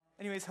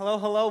Anyways,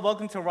 hello.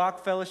 Welcome to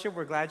Rock Fellowship.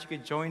 We're glad you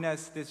could join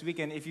us this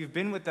weekend. If you've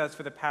been with us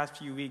for the past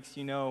few weeks,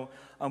 you know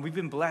we've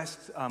been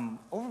blessed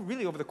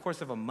over the course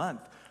of a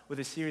month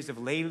with a series of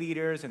lay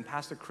leaders and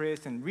Pastor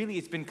Chris. And really,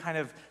 it's been kind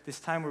of this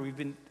time where we've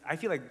been, I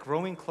feel like,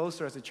 growing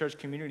closer as a church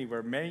community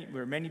where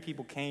many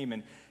people came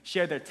and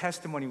shared their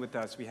testimony with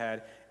us. We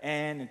had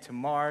Ann and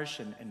Tamarsh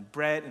and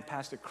Brett and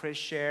Pastor Chris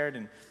shared.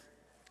 And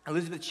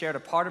Elizabeth shared a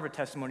part of her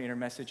testimony in her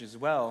message as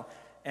well.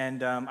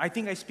 And I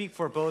think I speak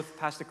for both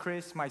Pastor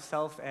Chris,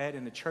 myself, Ed,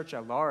 and the church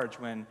at large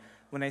when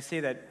I say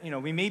that,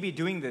 we may be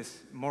doing this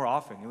more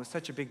often. It was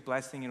such a big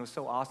blessing, and it was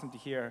so awesome to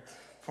hear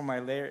from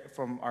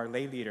our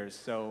lay leaders.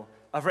 So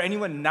for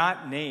anyone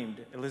not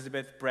named,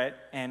 Elizabeth, Brett,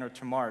 Ann, or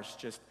Tamarsh,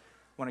 just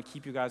want to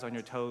keep you guys on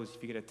your toes.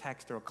 If you get a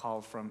text or a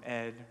call from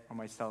Ed or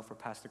myself or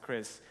Pastor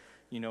Chris,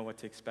 you know what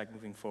to expect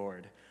moving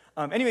forward.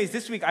 Anyways,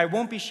 this week I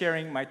won't be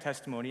sharing my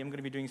testimony. I'm going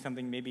to be doing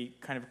something maybe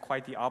kind of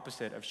quite the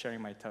opposite of sharing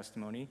my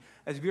testimony,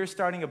 as we are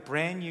starting a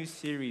brand new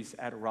series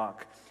at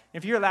Rock.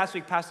 If you were last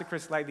week, Pastor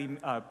Chris lightly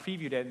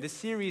previewed it. This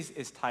series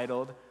is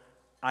titled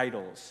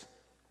Idols.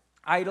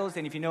 Idols,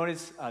 and if you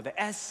notice, the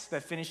S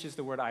that finishes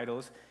the word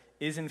idols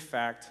is in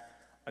fact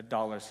a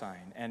dollar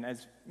sign. And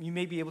as you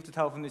may be able to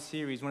tell from this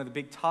series, one of the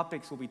big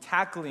topics we'll be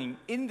tackling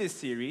in this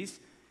series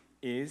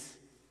is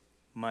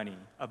money,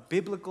 a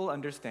biblical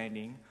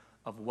understanding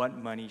of what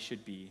money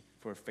should be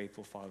for a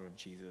faithful follower of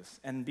Jesus.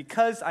 And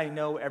because I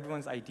know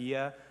everyone's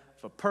idea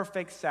of a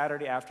perfect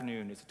Saturday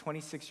afternoon is a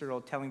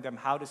 26-year-old telling them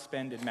how to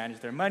spend and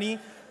manage their money,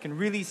 can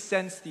really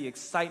sense the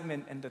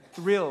excitement and the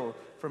thrill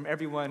from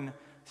everyone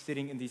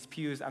sitting in these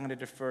pews, I'm going to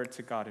defer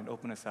to God and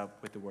open us up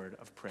with the word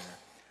of prayer.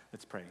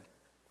 Let's pray.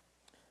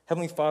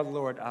 Heavenly Father,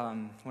 Lord, I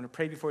want to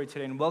pray before you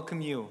today and welcome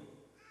you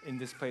in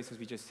this place as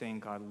we just sang,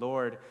 God.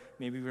 Lord,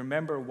 may we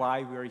remember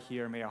why we are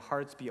here. May our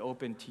hearts be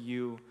open to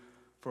you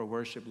for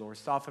worship, Lord.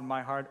 Soften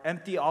my heart.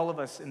 Empty all of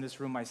us in this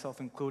room, myself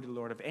included,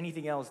 Lord, of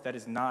anything else that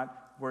is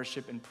not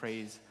worship and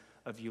praise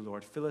of you,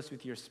 Lord. Fill us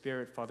with your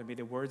Spirit, Father. May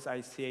the words I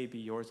say be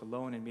yours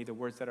alone, and may the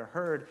words that are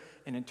heard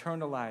and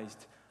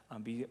internalized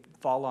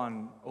fall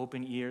on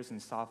open ears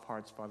and soft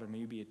hearts, Father. May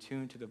you be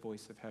attuned to the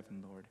voice of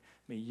heaven, Lord.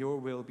 May your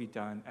will be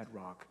done at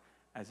Rock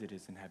as it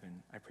is in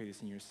heaven. I pray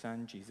this in your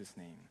Son, Jesus'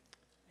 name.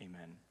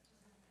 Amen.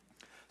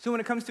 So when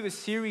it comes to a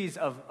series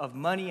of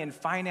money and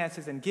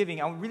finances and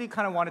giving, I really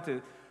kind of wanted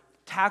to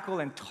tackle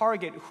and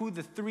target who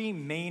the three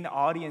main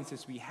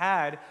audiences we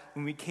had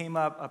when we came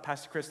up,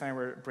 Pastor Chris and I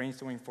were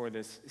brainstorming for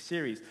this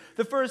series.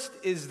 The first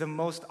is the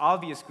most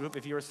obvious group.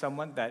 If you're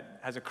someone that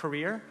has a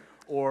career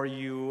or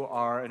you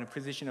are in a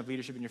position of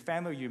leadership in your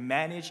family, or you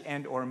manage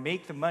and or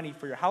make the money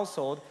for your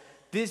household,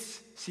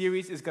 this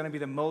series is going to be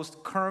the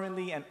most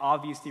currently and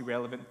obviously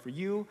relevant for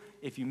you.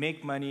 If you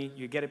make money,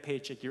 you get a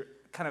paycheck, you're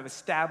kind of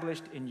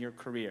established in your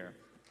career.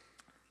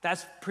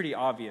 That's pretty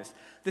obvious.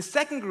 The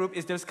second group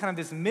is there's kind of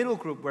this middle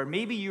group where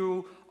maybe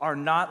you are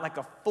not like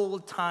a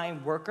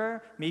full-time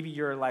worker. Maybe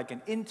you're like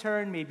an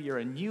intern. Maybe you're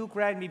a new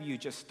grad. Maybe you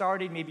just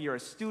started. Maybe you're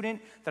a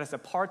student that has a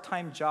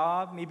part-time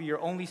job. Maybe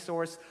your only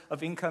source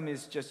of income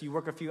is just you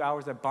work a few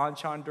hours at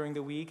Bonchon during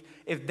the week.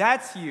 If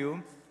that's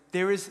you,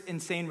 there is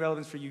insane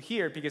relevance for you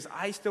here because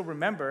I still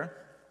remember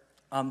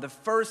the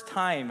first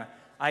time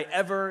I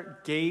ever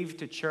gave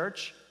to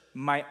church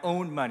my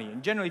own money.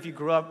 And generally, if you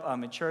grew up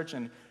in church,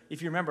 and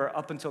if you remember,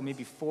 up until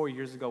maybe 4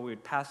 years ago, we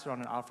would pass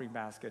around an offering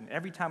basket. And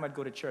every time I'd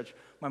go to church,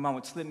 my mom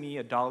would slip me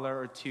 $1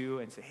 or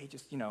 $2 and say, hey,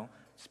 just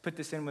put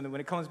this in.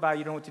 When it comes by,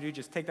 you don't know what to do.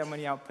 Just take that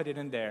money out, put it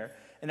in there.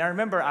 And I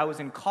remember I was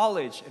in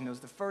college, and it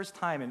was the first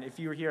time, and if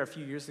you were here a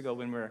few years ago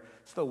when we were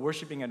still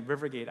worshiping at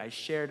Rivergate, I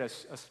shared a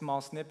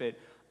small snippet.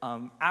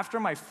 After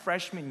my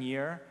freshman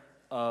year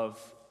of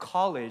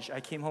college,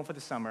 I came home for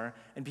the summer,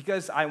 and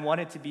because I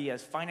wanted to be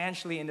as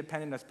financially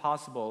independent as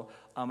possible,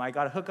 I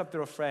got a hookup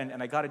through a friend,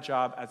 and I got a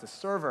job as a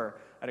server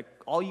at an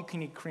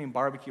all-you-can-eat Korean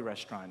barbecue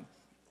restaurant.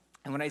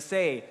 And when I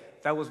say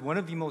that was one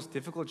of the most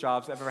difficult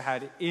jobs I've ever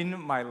had in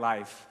my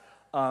life,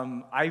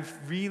 I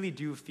really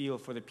do feel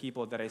for the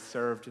people that I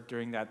served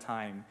during that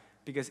time,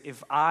 because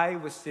if I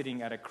was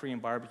sitting at a Korean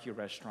barbecue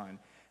restaurant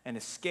and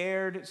a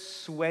scared,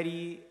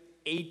 sweaty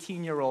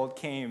 18-year-old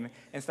came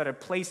and started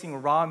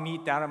placing raw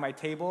meat down on my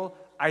table,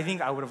 I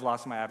think I would have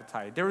lost my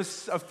appetite. There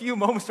was a few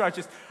moments where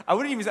I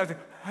wouldn't even say,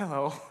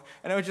 hello,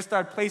 and I would just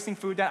start placing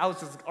food down. I was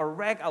just a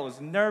wreck. I was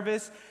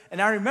nervous.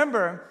 And I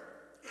remember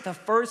the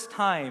first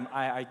time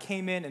I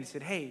came in and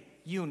said, hey,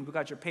 Yoon, we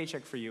got your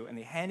paycheck for you. And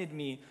they handed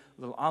me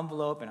a little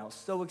envelope, and I was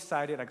so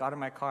excited. I got in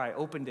my car, I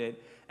opened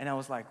it, and I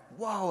was like,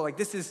 whoa, like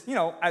this is,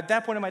 at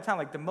that point in my time,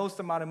 like the most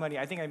amount of money.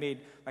 I think I made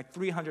like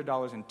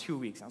 $300 in 2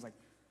 weeks. I was like,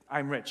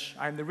 I'm rich.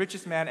 I'm the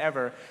richest man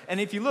ever. And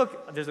if you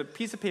look, there's a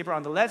piece of paper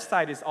on the left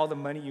side is all the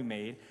money you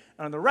made.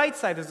 And on the right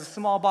side, there's a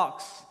small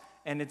box.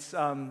 And it's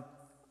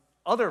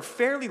other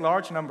fairly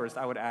large numbers,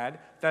 I would add,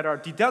 that are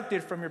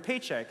deducted from your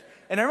paycheck.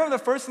 And I remember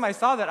the first time I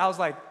saw that, I was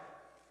like,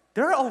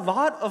 there are a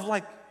lot of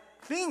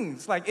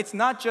things. It's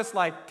not just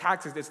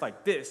taxes. It's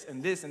like this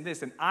and this and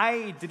this. And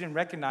I didn't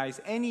recognize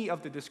any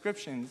of the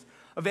descriptions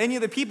of any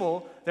of the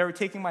people that were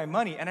taking my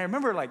money. And I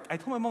remember I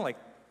told my mom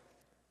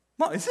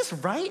Mom, is this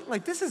right?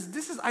 Like, this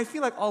is, I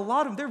feel like a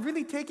lot of them, they're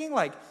really taking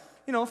like,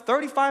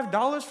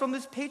 $35 from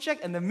this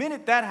paycheck. And the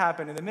minute that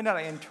happened, and the minute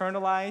I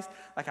internalized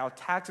like how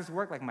taxes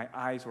work, like my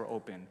eyes were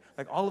open.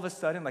 Like all of a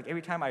sudden, like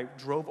every time I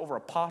drove over a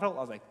pothole,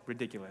 I was like,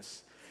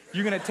 ridiculous.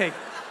 You're gonna take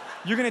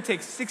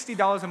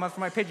 $60 a month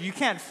from my paycheck. You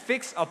can't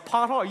fix a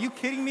pothole? Are you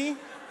kidding me?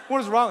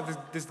 What is wrong with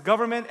this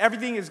government?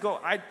 Everything is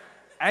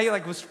I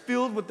like was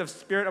filled with the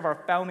spirit of our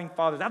founding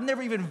fathers. I've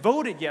never even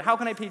voted yet. How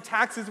can I pay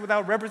taxes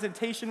without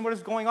representation? What is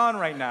going on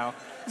right now?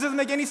 This doesn't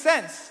make any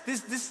sense.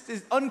 This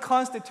is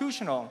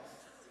unconstitutional.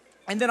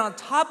 And then on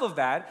top of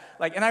that,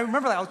 and I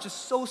remember I was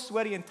just so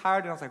sweaty and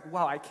tired, and I was like,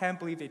 wow, I can't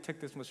believe they took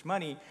this much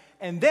money.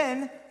 And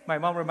then my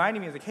mom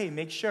reminded me, hey,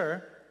 make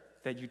sure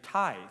that you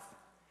tithe.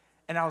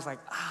 And I was like,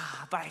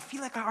 but I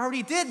feel like I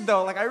already did,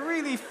 though. Like, I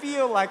really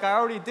feel like I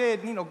already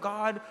did.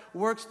 God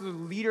works through the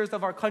leaders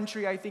of our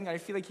country. I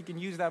feel like he can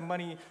use that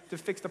money to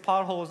fix the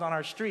potholes on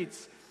our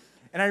streets.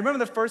 And I remember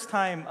the first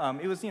time,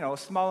 it was, a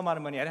small amount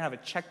of money. I didn't have a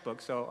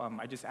checkbook, so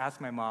I just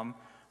asked my mom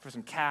for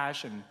some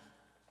cash, and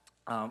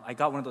I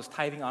got one of those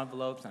tithing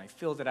envelopes, and I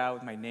filled it out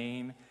with my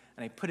name,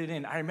 and I put it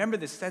in. I remember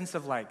this sense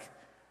of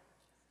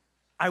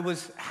I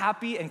was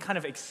happy and kind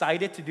of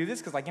excited to do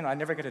this because, I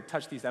never get to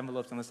touch these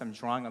envelopes unless I'm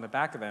drawing on the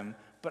back of them.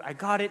 But I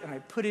got it, and I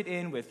put it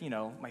in with,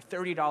 my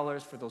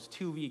 $30 for those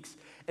 2 weeks.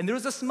 And there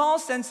was a small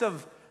sense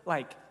of,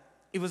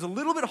 it was a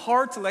little bit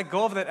hard to let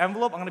go of that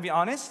envelope, I'm going to be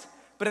honest.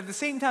 But at the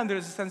same time, there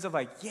was a sense of,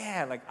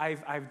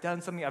 I've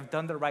done something, I've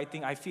done the right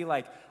thing. I feel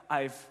like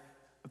I've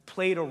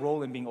played a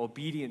role in being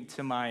obedient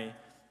to my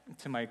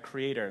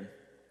Creator.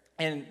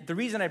 And the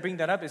reason I bring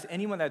that up is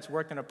anyone that's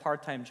worked in a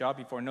part-time job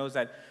before knows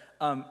that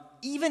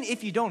even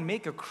if you don't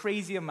make a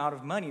crazy amount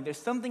of money, there's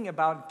something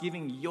about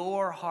giving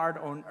your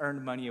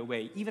hard-earned money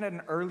away, even at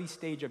an early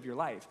stage of your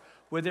life,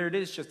 whether it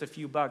is just a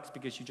few bucks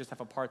because you just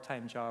have a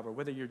part-time job or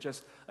whether you're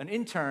just an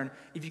intern.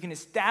 If you can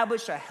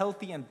establish a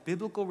healthy and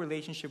biblical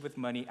relationship with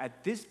money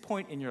at this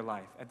point in your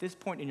life, at this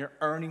point in your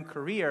earning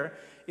career,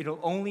 it'll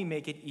only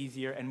make it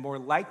easier and more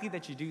likely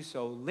that you do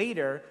so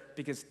later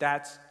because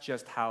that's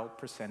just how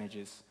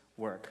percentages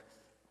work.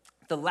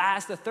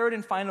 The third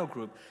and final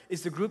group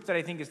is the group that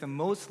I think is the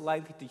most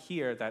likely to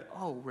hear that,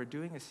 we're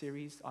doing a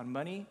series on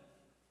money,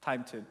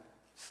 time to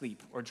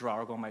sleep or draw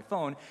or go on my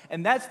phone.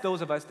 And that's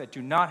those of us that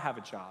do not have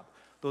a job.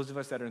 Those of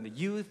us that are in the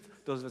youth,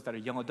 those of us that are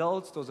young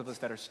adults, those of us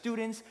that are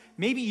students.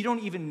 Maybe you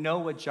don't even know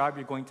what job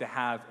you're going to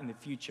have in the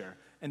future.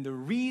 And the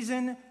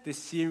reason this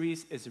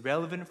series is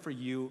relevant for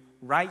you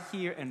right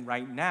here and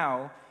right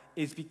now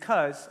is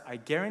because I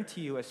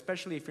guarantee you,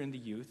 especially if you're in the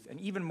youth, and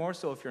even more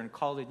so if you're in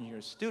college and you're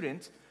a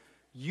student,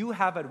 you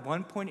have at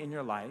one point in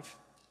your life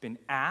been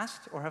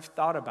asked or have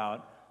thought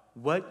about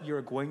what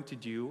you're going to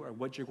do or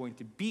what you're going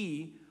to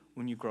be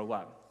when you grow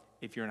up.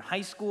 If you're in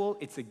high school,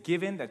 it's a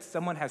given that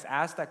someone has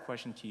asked that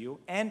question to you,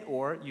 and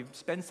or you've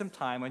spent some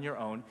time on your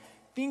own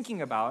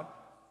thinking about,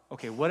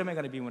 okay, what am I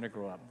going to be when I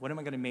grow up? What am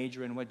I going to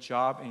major in? What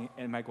job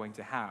am I going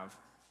to have?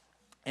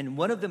 And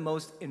one of the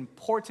most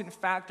important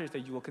factors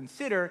that you will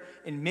consider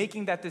in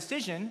making that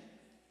decision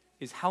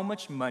is how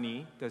much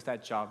money does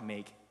that job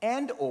make,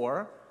 and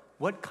or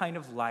what kind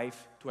of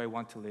life do I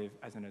want to live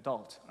as an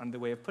adult? Another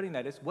way of putting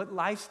that is, what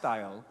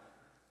lifestyle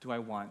do I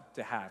want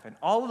to have? And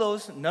all of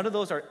those, none of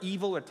those are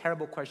evil or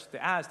terrible questions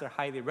to ask. They're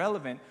highly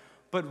relevant.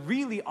 But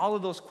really, all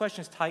of those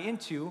questions tie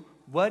into,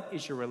 what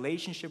is your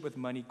relationship with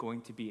money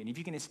going to be? And if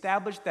you can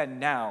establish that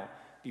now,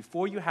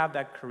 before you have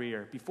that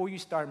career, before you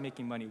start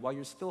making money, while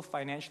you're still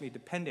financially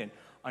dependent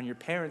on your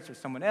parents or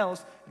someone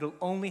else, it'll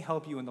only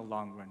help you in the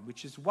long run,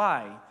 which is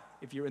why,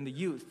 if you're in the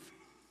youth,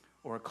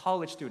 or a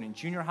college student,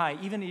 junior high,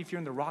 even if you're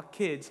in the Rock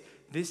Kids,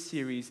 this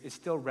series is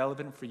still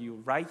relevant for you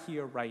right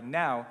here, right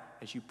now,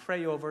 as you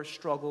pray over,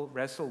 struggle,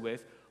 wrestle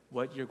with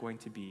what you're going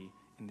to be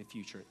in the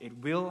future. It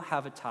will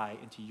have a tie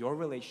into your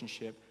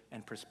relationship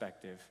and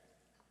perspective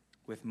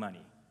with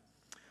money.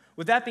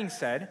 With that being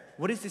said,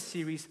 what is this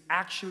series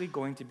actually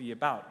going to be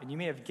about? And you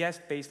may have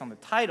guessed based on the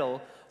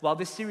title, while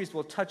this series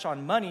will touch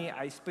on money,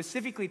 I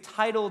specifically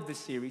titled this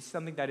series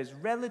something that is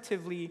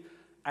relatively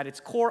at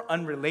its core,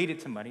 unrelated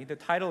to money. The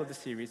title of the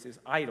series is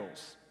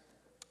Idols.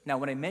 Now,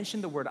 when I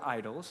mentioned the word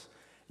idols,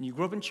 and you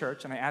grew up in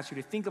church, and I asked you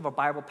to think of a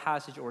Bible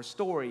passage or a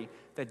story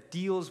that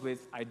deals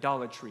with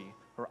idolatry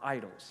or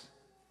idols,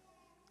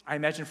 I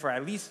imagine for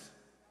at least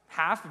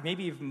half,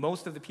 maybe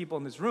most of the people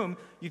in this room,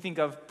 you think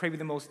of probably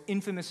the most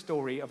infamous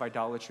story of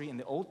idolatry in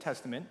the Old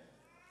Testament,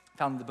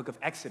 found in the book of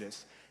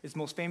Exodus. It's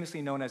most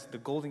famously known as the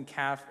golden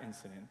calf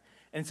incident.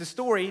 And it's the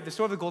story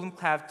of the golden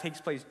calf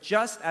takes place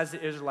just as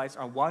the Israelites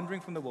are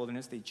wandering from the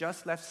wilderness. They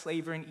just left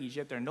slavery in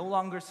Egypt. They're no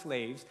longer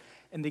slaves.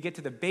 And they get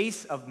to the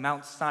base of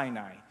Mount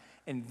Sinai.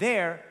 And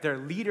there, their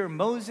leader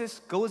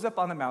Moses goes up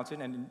on the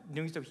mountain, and in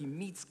doing so, he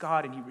meets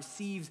God and he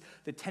receives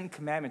the 10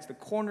 Commandments, the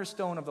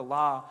cornerstone of the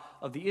law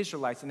of the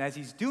Israelites. And as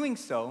he's doing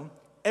so,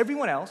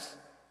 everyone else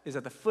is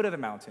at the foot of the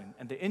mountain.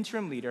 And the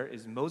interim leader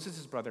is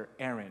Moses' brother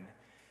Aaron.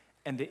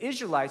 And the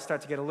Israelites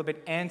start to get a little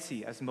bit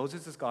antsy as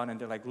Moses is gone. And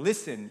they're like,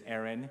 listen,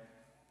 Aaron,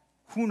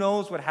 who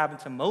knows what happened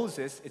to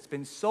Moses? It's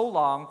been so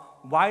long.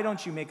 Why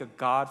don't you make a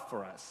god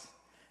for us?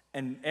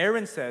 And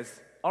Aaron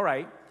says, all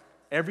right,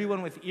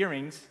 everyone with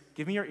earrings,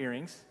 give me your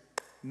earrings,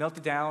 melt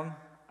it down.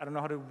 I don't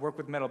know how to work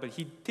with metal, but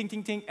he ting,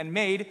 ting, ting, and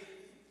made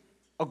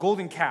a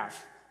golden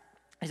calf.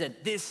 He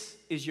said, this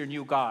is your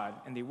new God.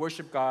 And they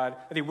worship God,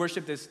 they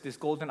worship this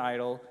golden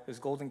idol, this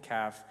golden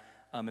calf.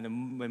 And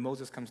then when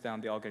Moses comes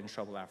down, they all get in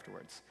trouble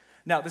afterwards.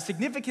 Now, the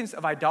significance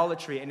of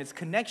idolatry and its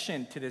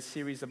connection to this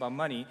series about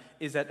money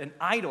is that an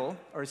idol,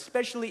 or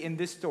especially in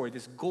this story,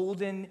 this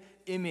golden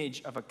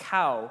image of a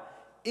cow,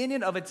 in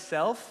and of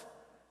itself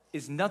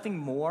is nothing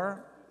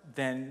more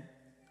than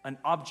an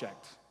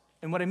object.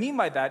 And what I mean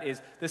by that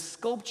is a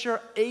sculpture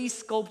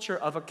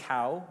of a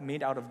cow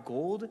made out of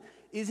gold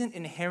isn't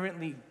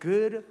inherently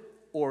good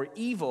or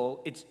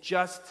evil. It's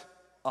just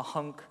a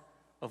hunk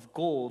of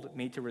gold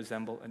made to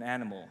resemble an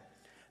animal.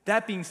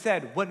 That being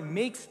said, what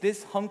makes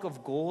this hunk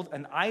of gold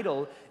an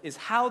idol is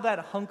how that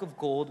hunk of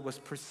gold was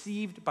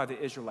perceived by the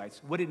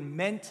Israelites, what it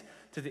meant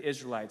to the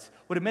Israelites,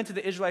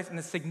 and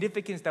the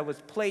significance that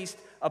was placed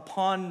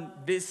upon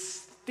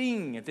this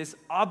thing, this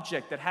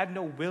object that had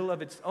no will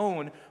of its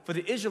own. For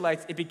the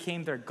Israelites, it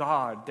became their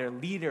God, their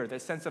leader, their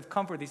sense of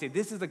comfort. They say,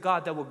 this is the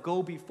God that will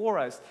go before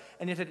us.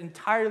 And it had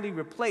entirely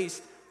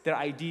replaced their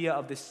idea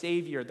of the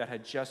Savior that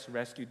had just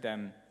rescued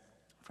them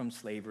from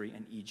slavery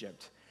in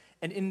Egypt.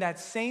 And in that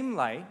same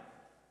light,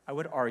 I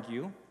would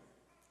argue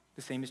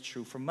the same is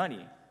true for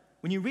money.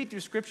 When you read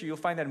through Scripture, you'll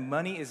find that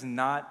money is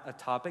not a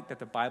topic that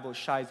the Bible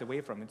shies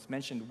away from. It's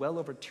mentioned well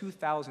over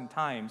 2,000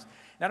 times.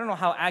 And I don't know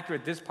how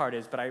accurate this part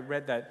is, but I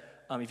read that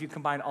if you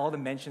combine all the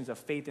mentions of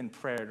faith and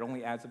prayer, it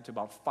only adds up to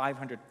about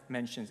 500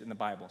 mentions in the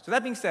Bible. So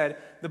that being said,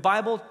 the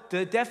Bible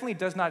definitely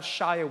does not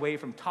shy away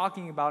from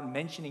talking about,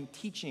 mentioning,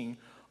 teaching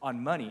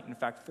on money. In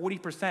fact,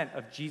 40%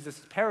 of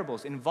Jesus'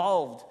 parables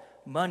involved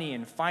money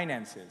and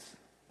finances.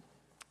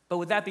 But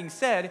with that being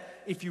said,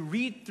 if you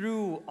read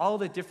through all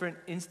the different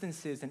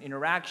instances and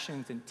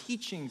interactions and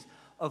teachings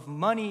of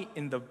money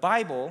in the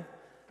Bible,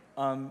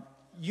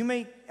 you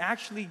may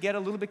actually get a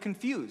little bit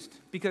confused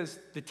because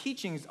the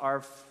teachings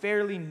are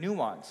fairly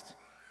nuanced.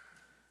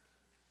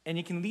 And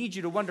it can lead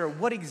you to wonder,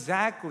 what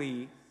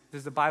exactly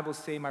does the Bible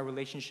say my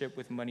relationship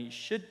with money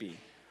should be?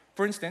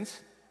 For instance,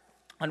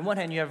 on one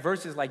hand, you have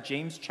verses like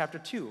James chapter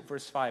 2,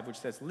 verse 5, which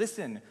says,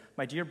 listen,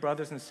 my dear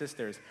brothers and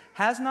sisters,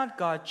 has not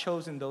God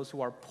chosen those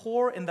who are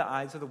poor in the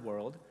eyes of the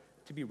world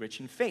to be rich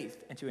in faith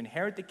and to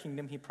inherit the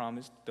kingdom he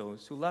promised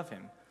those who love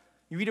him?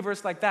 You read a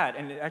verse like that,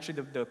 and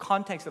actually the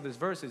context of this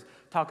verse is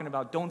talking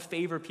about don't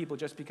favor people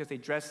just because they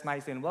dress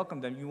nicely and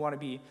welcome them. You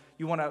want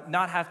to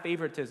not have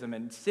favoritism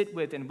and sit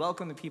with and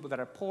welcome the people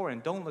that are poor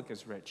and don't look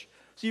as rich.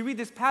 So you read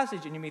this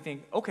passage and you may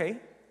think, okay,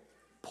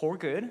 poor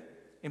good,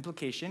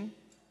 implication,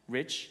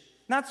 rich,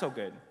 not so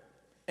good.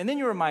 And then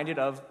you're reminded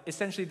of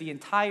essentially the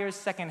entire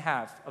second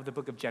half of the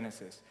book of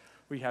Genesis,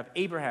 where you have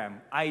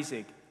Abraham,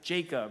 Isaac,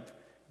 Jacob,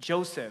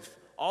 Joseph,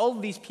 all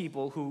of these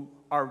people who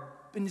are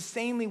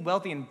insanely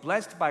wealthy and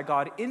blessed by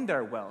God in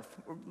their wealth.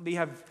 They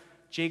have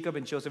Jacob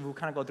and Joseph who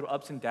kind of go through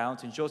ups and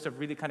downs, and Joseph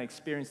really kind of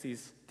experienced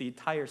the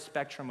entire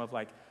spectrum of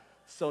like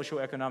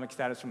socioeconomic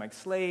status from like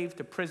slave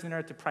to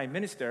prisoner to prime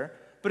minister.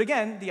 But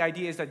again, the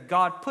idea is that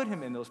God put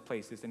him in those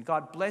places, and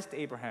God blessed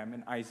Abraham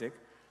and Isaac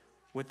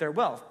with their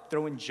wealth.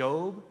 Throw in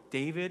Job,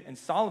 David, and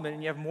Solomon,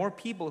 and you have more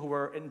people who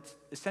are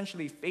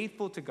essentially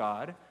faithful to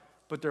God,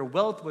 but their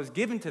wealth was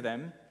given to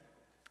them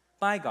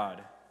by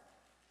God.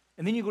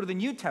 And then you go to the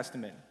New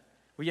Testament,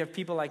 where you have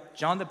people like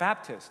John the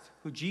Baptist,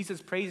 who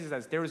Jesus praises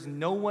as there is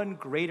no one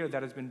greater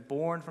that has been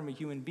born from a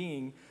human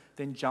being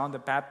than John the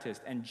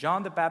Baptist. And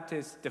John the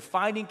Baptist's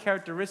defining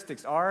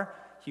characteristics are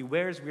he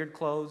wears weird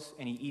clothes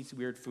and he eats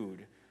weird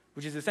food,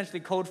 which is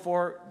essentially code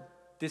for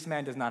this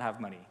man does not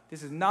have money.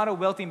 This is not a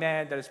wealthy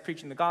man that is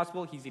preaching the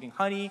gospel. He's eating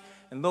honey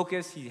and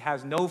locusts. He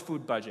has no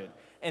food budget.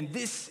 And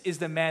this is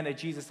the man that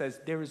Jesus says,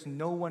 there is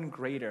no one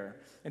greater.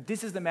 And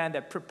this is the man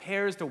that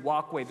prepares the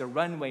walkway, the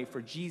runway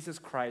for Jesus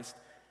Christ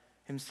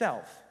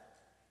himself.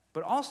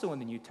 But also in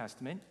the New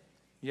Testament,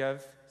 you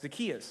have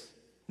Zacchaeus,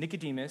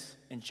 Nicodemus,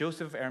 and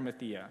Joseph of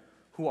Arimathea,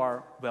 who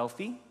are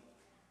wealthy,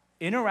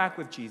 interact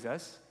with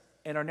Jesus,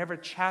 and are never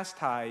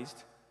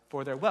chastised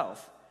for their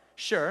wealth.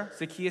 Sure,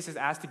 Zacchaeus is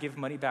asked to give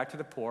money back to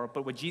the poor,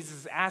 but what Jesus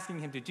is asking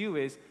him to do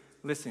is,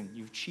 listen,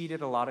 you've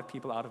cheated a lot of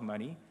people out of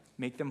money,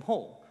 make them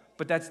whole.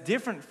 But that's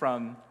different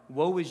from,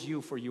 woe is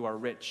you, for you are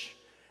rich.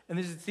 And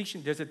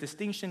there's a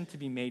distinction to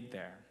be made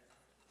there.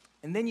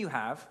 And then you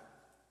have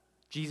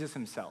Jesus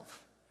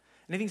himself.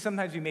 And I think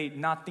sometimes we may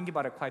not think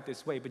about it quite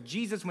this way, but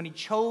Jesus, when he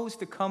chose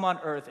to come on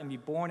earth and be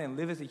born and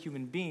live as a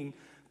human being,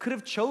 could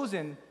have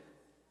chosen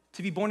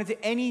to be born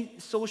into any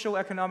social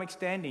economic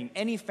standing,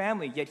 any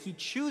family, yet he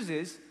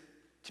chooses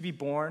to be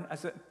born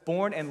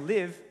and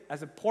live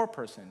as a poor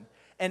person.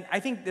 And I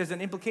think there's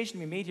an implication to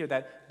be made here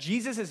that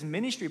Jesus'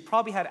 ministry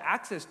probably had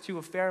access to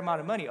a fair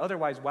amount of money.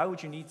 Otherwise, why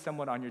would you need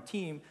someone on your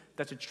team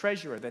that's a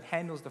treasurer, that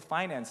handles the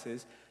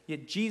finances?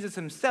 Yet Jesus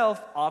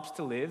himself opts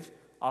to live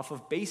off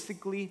of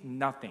basically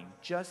nothing,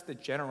 just the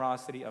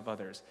generosity of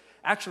others.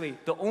 Actually,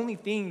 the only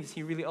things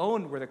he really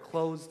owned were the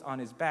clothes on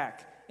his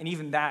back, and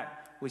even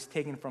that was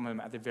taken from him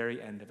at the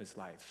very end of his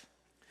life.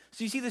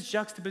 So you see this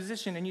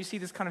juxtaposition and you see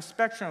this kind of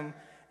spectrum,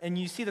 and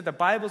you see that the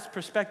Bible's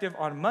perspective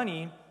on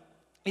money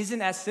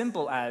isn't as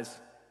simple as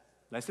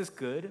less is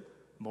good,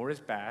 more is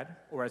bad,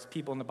 or as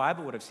people in the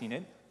Bible would have seen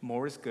it,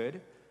 more is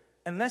good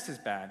and less is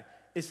bad.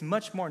 It's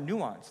much more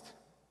nuanced.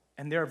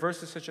 And there are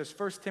verses such as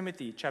 1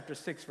 Timothy chapter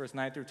 6, verse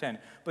 9 through 10.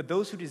 But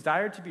those who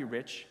desire to be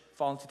rich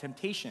fall into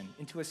temptation,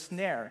 into a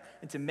snare,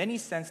 into many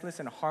senseless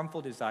and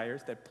harmful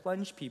desires that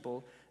plunge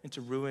people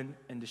into ruin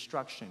and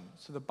destruction.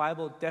 So the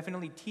Bible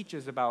definitely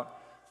teaches about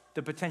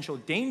the potential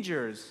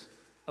dangers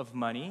of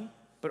money,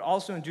 but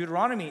also in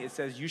Deuteronomy it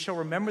says, you shall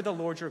remember the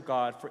Lord your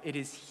God, for it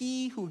is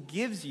he who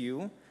gives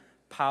you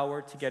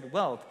power to get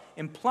wealth,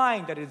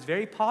 implying that it is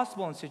very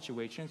possible in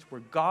situations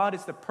where God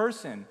is the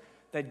person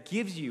that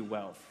gives you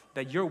wealth,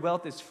 that your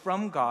wealth is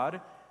from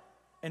God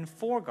and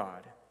for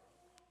God.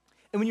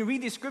 And when you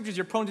read these scriptures,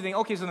 you're prone to think,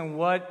 okay, so then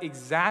what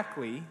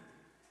exactly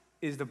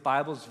is the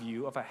Bible's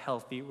view of a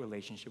healthy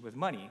relationship with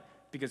money?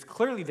 Because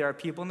clearly there are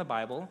people in the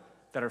Bible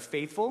that are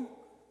faithful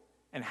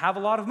and have a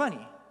lot of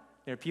money.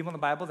 There are people in the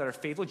Bible that are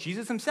faithful.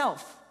 Jesus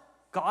himself,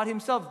 God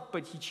himself,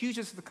 but he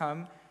chooses to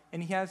come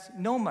and he has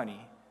no money.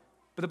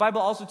 But the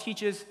Bible also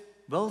teaches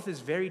wealth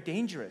is very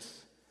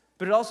dangerous.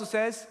 But it also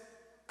says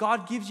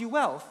God gives you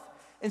wealth.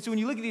 And so when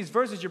you look at these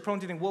verses, you're prone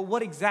to think, well,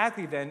 what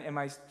exactly then am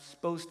I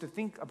supposed to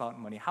think about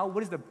money?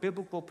 What is the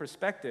biblical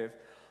perspective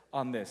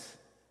on this?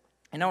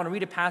 And I want to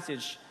read a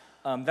passage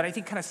that I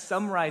think kind of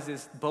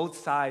summarizes both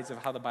sides of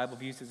how the Bible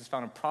views this. It's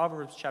found in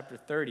Proverbs chapter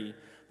 30,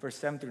 verse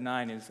 7 through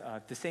 9, is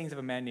the sayings of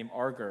a man named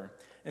Agur.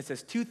 And it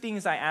says, 2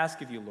 things I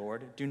ask of you,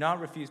 Lord. Do not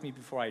refuse me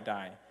before I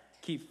die.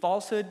 Keep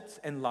falsehoods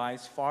and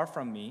lies far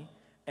from me,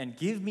 and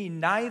give me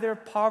neither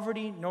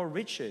poverty nor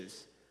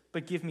riches,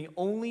 but give me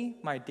only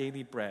my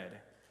daily bread.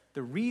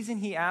 The reason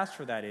he asked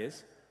for that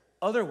is,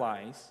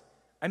 otherwise,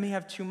 I may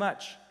have too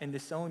much and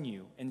disown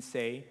you and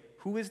say,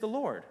 who is the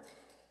Lord?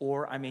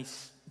 Or I may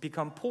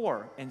become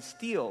poor and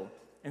steal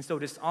and so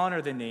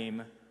dishonor the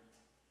name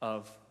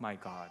of my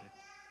God.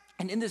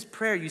 And in this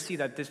prayer, you see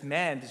that this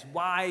man, this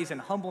wise and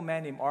humble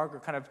man named Agur,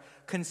 kind of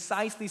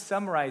concisely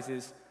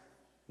summarizes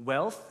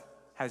wealth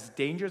has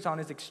dangers on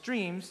its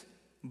extremes,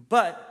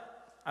 but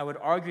I would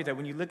argue that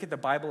when you look at the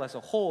Bible as a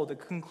whole, the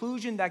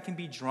conclusion that can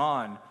be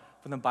drawn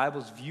from the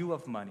Bible's view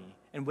of money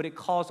and what it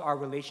calls our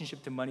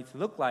relationship to money to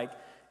look like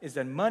is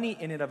that money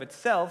in and of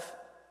itself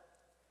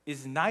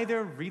is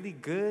neither really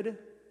good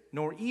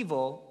nor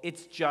evil,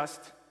 it's just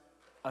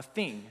a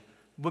thing.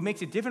 What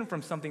makes it different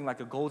from something like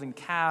a golden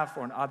calf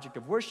or an object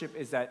of worship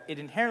is that it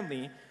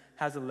inherently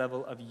has a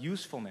level of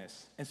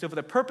usefulness. And so for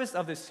the purpose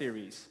of this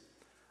series,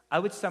 I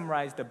would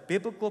summarize the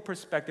biblical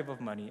perspective of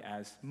money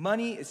as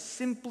money is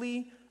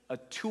simply a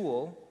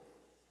tool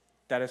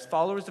that as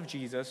followers of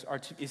Jesus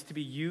is to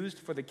be used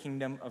for the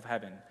kingdom of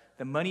heaven.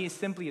 The money is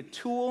simply a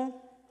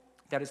tool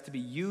that is to be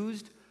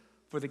used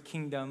for the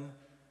kingdom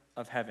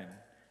of heaven.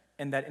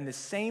 And that in the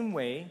same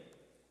way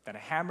that a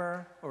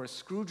hammer or a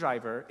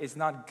screwdriver is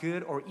not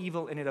good or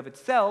evil in and of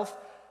itself,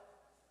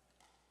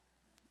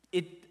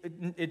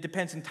 it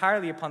depends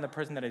entirely upon the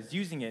person that is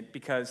using it,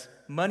 because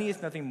money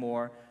is nothing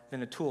more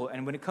than a tool.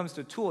 And when it comes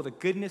to a tool, the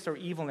goodness or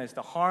evilness,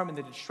 the harm and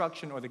the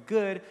destruction or the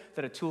good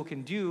that a tool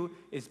can do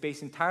is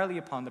based entirely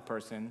upon the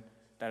person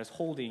that is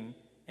holding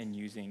and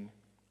using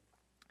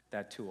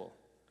that tool.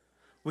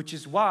 Which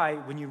is why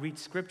when you read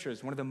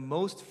scriptures, one of the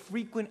most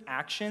frequent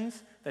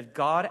actions that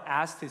God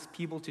asks his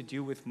people to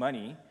do with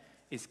money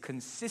is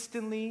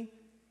consistently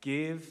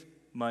give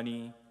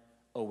money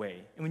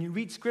away. And when you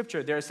read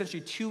scripture, there are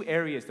essentially 2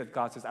 areas that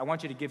God says, I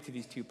want you to give to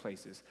these 2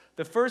 places.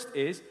 The first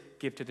is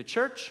give to the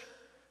church.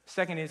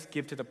 Second is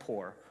give to the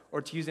poor.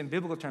 Or to use in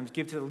biblical terms,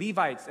 give to the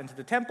Levites and to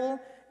the temple,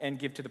 and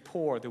give to the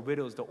poor, the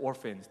widows, the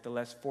orphans, the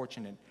less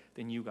fortunate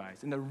than you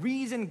guys. And the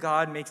reason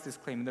God makes this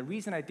claim, and the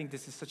reason I think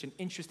this is such an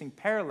interesting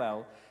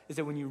parallel, is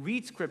that when you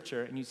read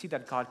scripture and you see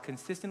that God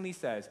consistently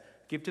says,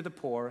 give to the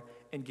poor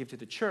and give to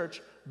the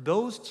church,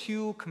 those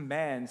 2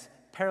 commands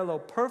parallel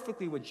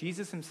perfectly what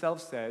Jesus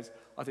himself says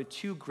are the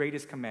 2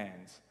 greatest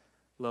commands.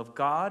 Love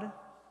God,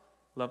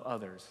 love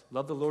others.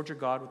 Love the Lord your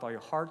God with all your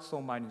heart,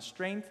 soul, mind, and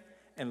strength,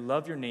 and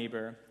love your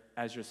neighbor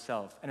as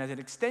yourself. And as an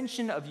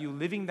extension of you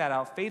living that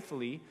out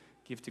faithfully,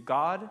 give to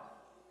God,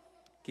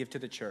 give to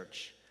the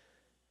church.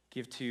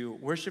 Give to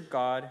worship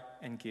God,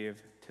 and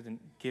give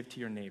to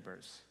your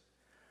neighbors.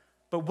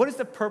 But what is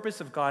the purpose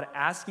of God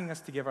asking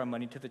us to give our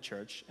money to the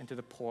church and to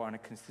the poor on a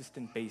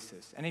consistent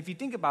basis? And if you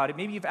think about it,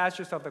 maybe you've asked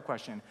yourself the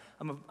question,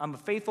 I'm a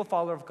faithful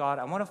follower of God,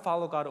 I want to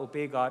follow God,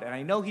 obey God, and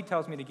I know he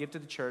tells me to give to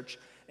the church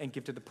and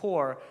give to the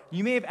poor.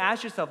 You may have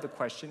asked yourself the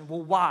question,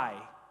 well, why?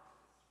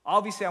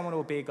 Obviously, I want to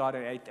obey God,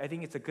 and I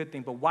think it's a good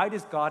thing, but why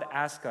does God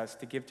ask us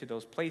to give to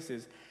those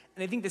places?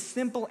 And I think the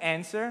simple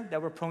answer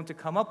that we're prone to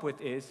come up with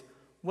is,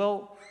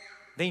 well,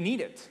 they need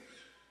it,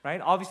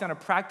 right? Obviously, on a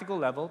practical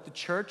level, the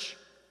church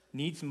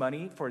needs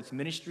money for its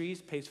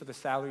ministries, pays for the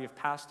salary of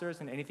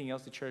pastors and anything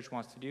else the church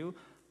wants to do.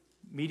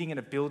 Meeting in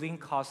a building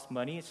costs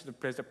money, so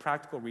there's a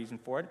practical reason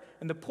for it.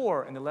 And the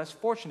poor and the less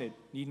fortunate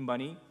need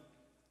money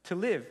to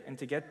live and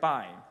to get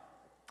by,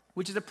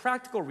 which is a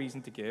practical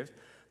reason to give.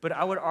 but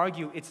I would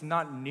argue it's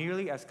not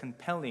nearly as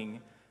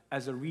compelling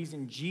as the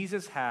reason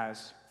Jesus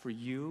has for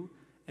you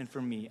and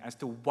for me as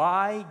to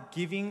why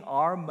giving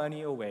our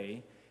money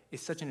away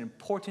is such an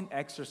important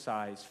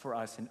exercise for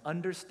us in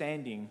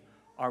understanding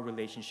our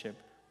relationship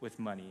with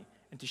money.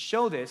 And to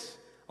show this,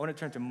 I want to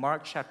turn to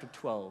Mark chapter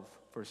 12,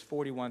 verse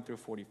 41 through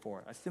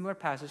 44. A similar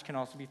passage can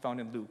also be found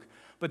in Luke.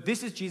 But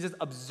this is Jesus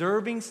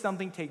observing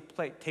something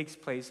takes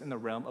place in the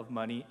realm of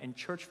money and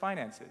church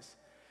finances.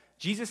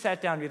 Jesus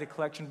sat down near the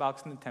collection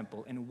box in the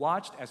temple and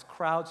watched as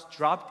crowds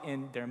dropped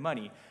in their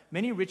money.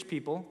 Many rich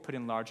people put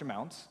in large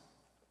amounts.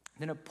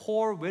 Then a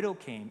poor widow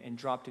came and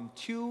dropped in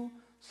 2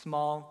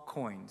 small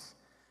coins.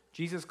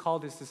 Jesus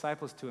called his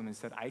disciples to him and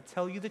said, "I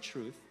tell you the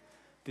truth,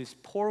 this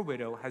poor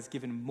widow has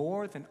given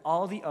more than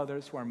all the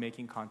others who are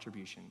making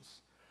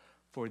contributions.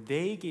 For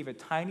they gave a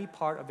tiny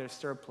part of their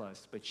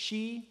surplus, but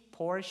she,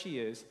 poor as she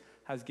is,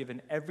 has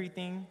given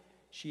everything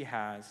she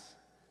has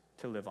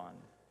to live on."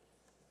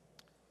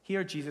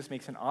 Here, Jesus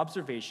makes an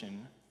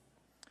observation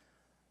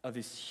of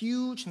this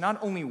huge,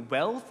 not only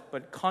wealth,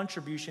 but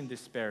contribution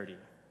disparity.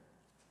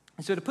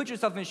 And so to put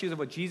yourself in the shoes of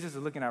what Jesus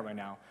is looking at right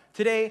now,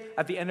 today,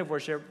 at the end of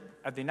worship,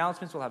 at the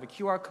announcements, we'll have a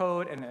QR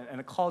code and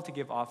a call to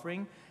give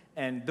offering.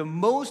 And the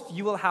most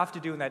you will have to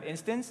do in that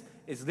instance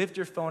is lift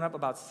your phone up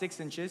about 6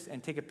 inches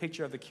and take a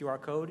picture of the QR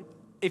code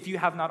if you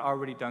have not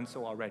already done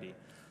so already.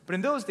 But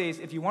in those days,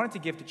 if you wanted to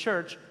give to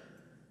church,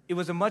 it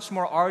was a much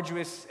more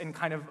arduous and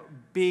kind of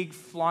big,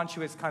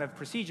 flauntuous kind of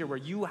procedure where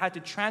you had to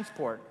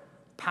transport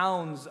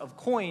pounds of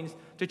coins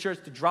to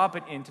church to drop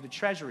it into the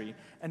treasury.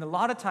 And a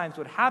lot of times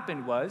what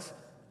happened was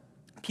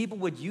people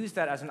would use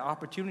that as an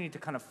opportunity to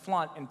kind of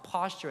flaunt and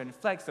posture and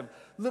flex of,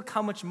 look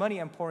how much money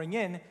I'm pouring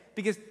in.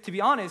 Because to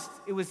be honest,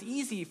 it was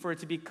easy for it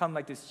to become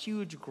like this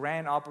huge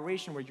grand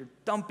operation where you're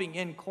dumping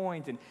in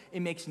coins and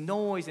it makes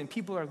noise and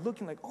people are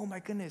looking like, oh my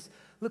goodness,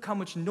 look how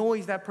much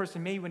noise that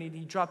person made when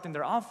he dropped in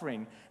their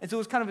offering. And so it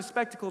was kind of a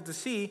spectacle to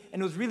see,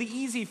 and it was really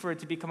easy for it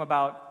to become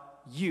about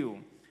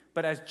you.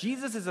 But as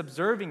Jesus is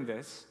observing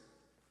this,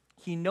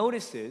 he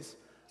notices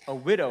a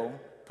widow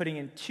putting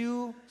in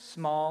 2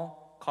 small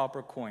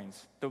copper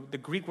coins. The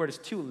Greek word is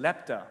 2,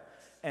 lepta.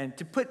 And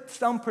to put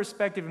some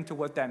perspective into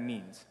what that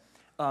means,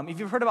 if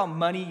you've heard about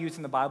money used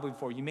in the Bible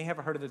before, you may have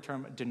heard of the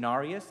term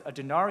denarius. A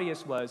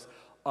denarius was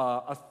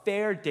a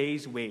fair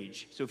day's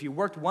wage. So if you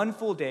worked 1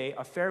 full day,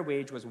 a fair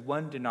wage was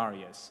 1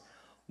 denarius.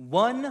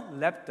 1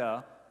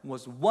 lepta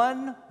was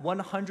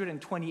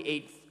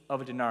 1/128th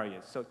of a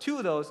denarius. So 2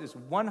 of those is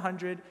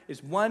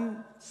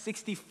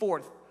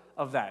 1/64th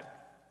of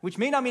that, which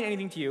may not mean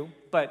anything to you,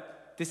 but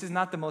this is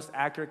not the most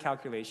accurate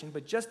calculation,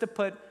 but just to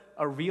put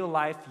a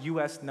real-life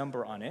U.S.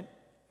 number on it,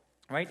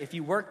 right? If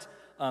you worked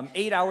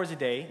 8 hours a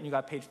day and you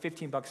got paid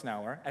 $15 an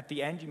hour, at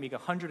the end you make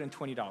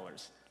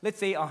 $120. Let's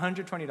say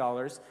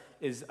 $120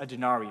 is a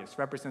denarius,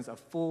 represents a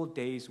full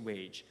day's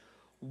wage.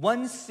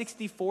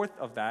 1/64th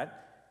of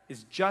that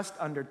is just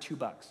under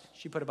 $2.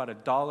 She put about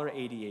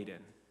 $1.88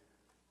 in.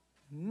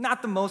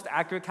 Not the most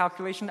accurate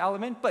calculation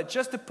element, but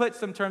just to put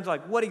some terms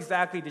like what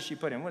exactly did she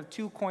put in? Well,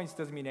 2 coins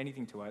doesn't mean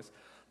anything to us,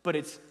 but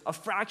it's a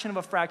fraction of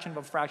a fraction of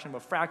a fraction of a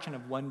fraction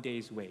of 1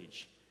 day's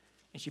wage.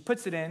 And she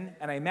puts it in,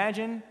 and I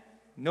imagine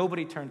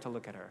nobody turned to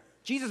look at her.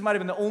 Jesus might have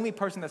been the only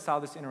person that saw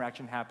this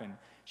interaction happen.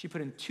 She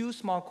put in 2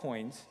 small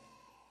coins,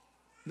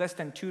 less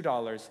than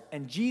 $2,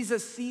 and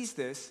Jesus sees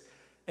this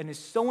and is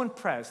so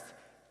impressed,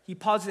 he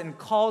pauses and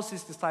calls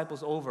his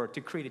disciples over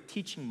to create a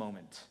teaching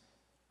moment.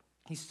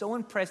 He's so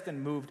impressed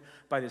and moved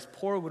by this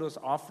poor widow's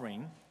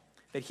offering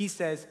that he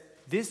says,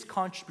 this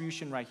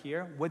contribution right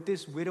here, what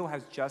this widow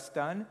has just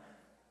done,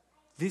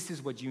 this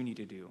is what you need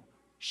to do.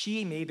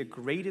 She made the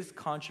greatest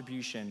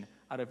contribution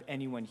out of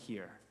anyone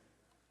here.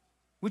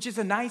 Which is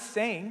a nice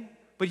saying,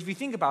 but if you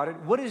think about it,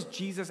 what is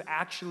Jesus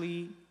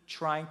actually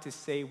trying to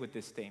say with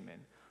this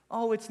statement?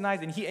 Oh, it's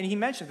nice. And he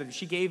mentions that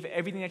she gave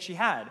everything that she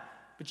had.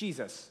 But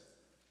Jesus,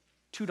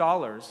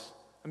 $2,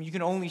 I mean, you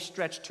can only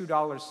stretch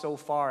 $2 so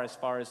far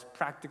as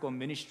practical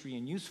ministry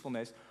and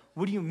usefulness.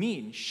 What do you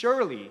mean?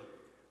 Surely,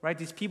 right,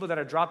 these people that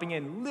are dropping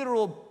in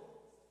literal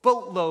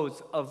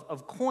boatloads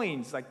of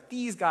coins, like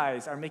these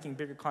guys are making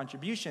bigger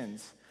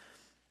contributions.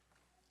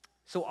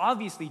 So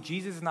obviously,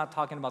 Jesus is not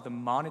talking about the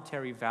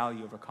monetary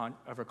value of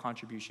her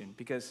contribution,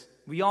 because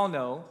we all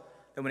know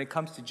that when it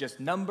comes to just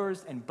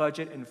numbers and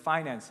budget and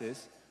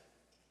finances,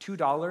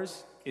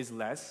 $2 is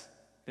less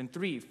than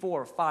 $300,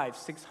 $400, $500,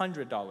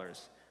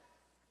 $600.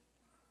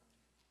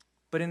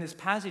 But in this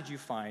passage, you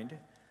find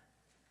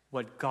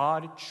what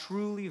God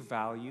truly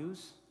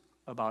values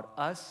about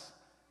us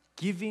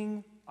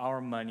giving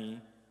our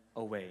money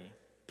away.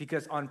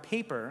 Because on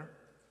paper,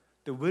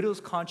 the widow's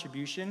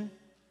contribution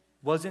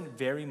wasn't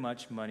very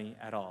much money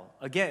at all.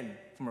 Again,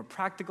 from a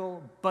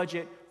practical,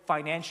 budget,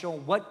 financial,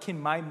 what can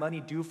my money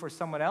do for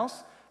someone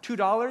else?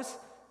 $2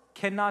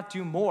 cannot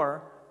do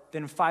more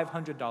than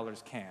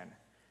 $500 can.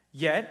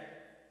 Yet,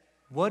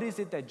 what is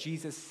it that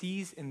Jesus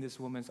sees in this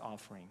woman's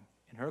offering,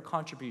 in her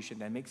contribution,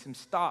 that makes him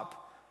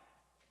stop,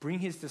 bring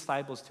his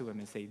disciples to him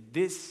and say,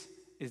 this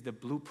is the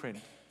blueprint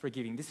for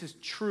giving. This is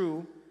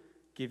true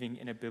giving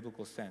in a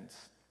biblical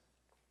sense.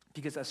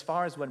 Because as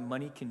far as what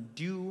money can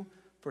do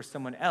for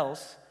someone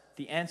else,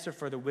 the answer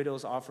for the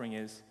widow's offering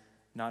is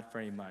not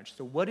very much.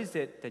 So what is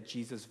it that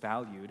Jesus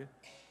valued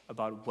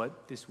about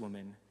what this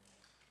woman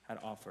had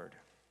offered?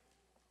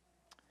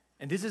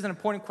 And this is an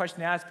important question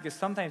to ask because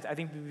sometimes I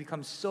think we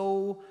become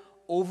so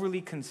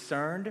overly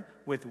concerned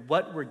with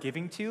what we're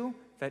giving to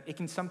that it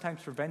can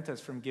sometimes prevent us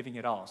from giving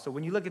it all. So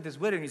when you look at this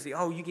widow and you say,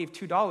 oh, you gave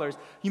 $2,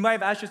 you might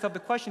have asked yourself the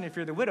question, if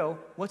you're the widow,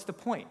 what's the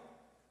point?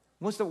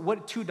 What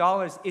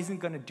 $2 isn't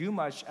going to do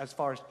much as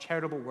far as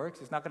charitable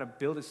works. It's not going to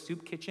build a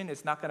soup kitchen.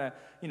 It's not going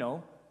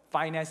to,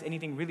 finance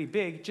anything really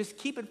big. Just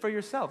keep it for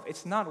yourself.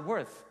 It's not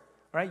worth,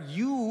 right?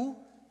 You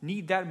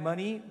need that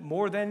money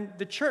more than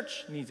the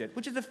church needs it,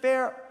 which is a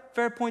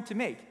fair point to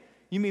make.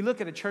 You may look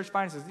at the church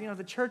finances,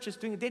 the church is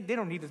doing it. They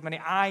don't need this money.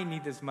 I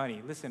need this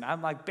money. Listen,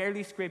 I'm like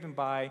barely scraping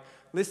by.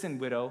 Listen,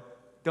 widow,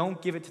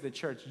 don't give it to the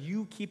church.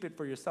 You keep it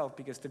for yourself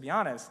because, to be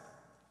honest,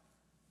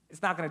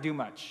 it's not going to do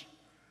much.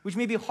 Which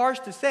may be harsh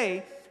to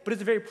say, but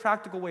it's a very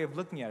practical way of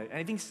looking at it. And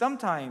I think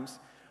sometimes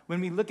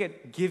when we look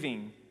at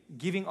giving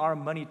our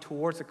money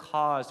towards a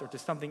cause or to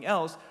something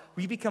else,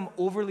 we become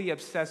overly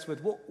obsessed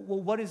with, well,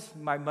 what is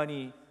my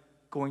money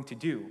going to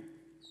do?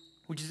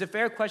 Which is a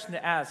fair question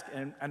to ask,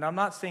 and I'm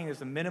not saying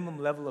there's a minimum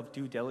level of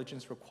due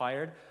diligence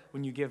required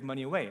when you give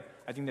money away.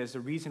 I think there's a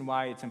reason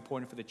why it's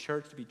important for the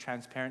church to be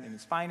transparent in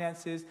its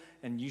finances,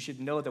 and you should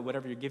know that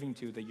whatever you're giving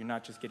to, that you're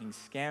not just getting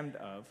scammed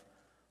of.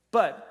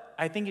 But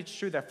I think it's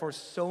true that for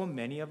so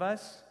many of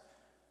us,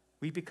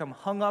 we become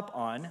hung up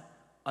on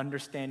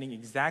understanding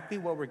exactly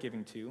what we're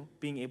giving to,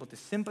 being able to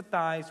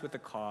sympathize with the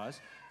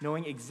cause,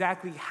 knowing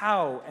exactly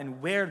how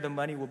and where the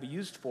money will be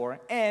used for,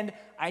 and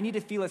I need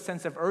to feel a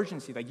sense of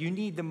urgency, like you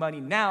need the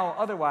money now,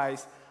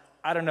 otherwise,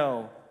 I don't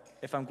know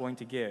if I'm going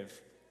to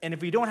give. And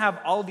if we don't have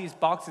all these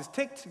boxes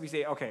ticked, we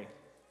say, okay,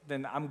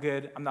 then I'm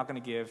good, I'm not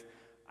going to give.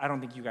 I don't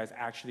think you guys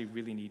actually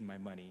really need my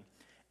money.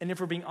 And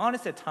if we're being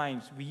honest at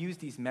times, we use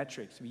these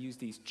metrics, we use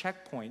these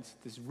checkpoints,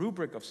 this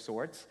rubric of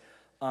sorts,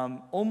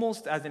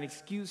 almost as an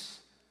excuse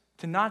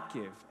to not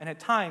give. And at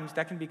times,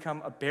 that can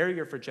become a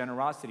barrier for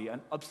generosity,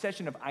 an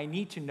obsession of I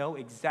need to know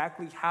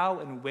exactly how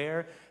and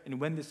where and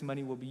when this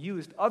money will be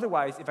used.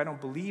 Otherwise, if I don't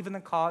believe in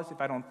the cause,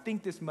 if I don't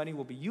think this money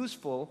will be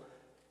useful,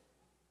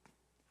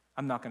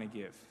 I'm not going to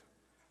give.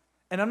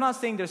 And I'm not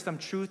saying there's some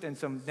truth and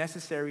some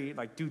necessary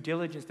due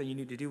diligence that you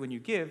need to do when you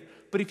give,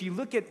 but if you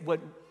look at what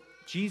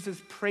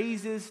Jesus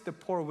praises the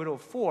poor widow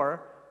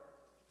for,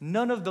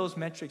 none of those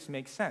metrics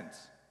make sense.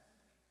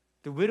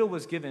 The widow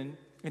was given,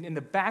 and in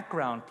the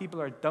background,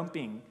 people are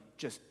dumping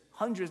just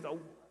hundreds,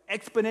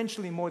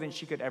 exponentially more than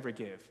she could ever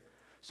give.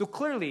 So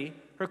clearly,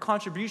 her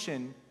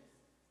contribution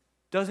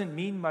doesn't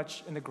mean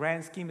much in the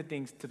grand scheme of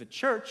things to the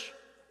church.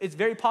 It's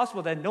very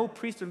possible that no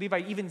priest or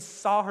Levite even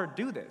saw her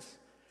do this.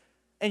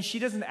 And she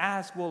doesn't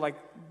ask,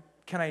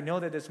 can I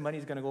know that this money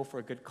is going to go for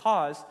a good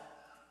cause?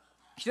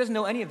 She doesn't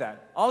know any of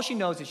that. All she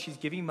knows is she's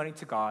giving money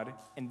to God,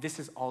 and this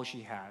is all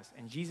she has.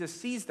 And Jesus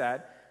sees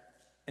that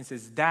and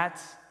says,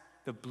 that's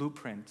the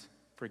blueprint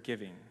for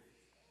giving.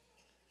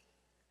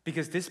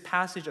 Because this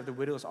passage of the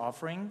widow's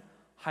offering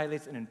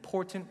highlights an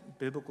important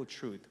biblical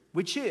truth,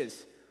 which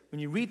is, when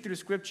you read through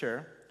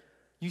Scripture,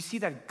 you see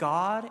that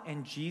God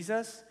and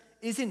Jesus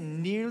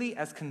isn't nearly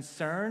as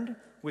concerned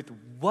with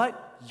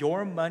what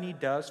your money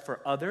does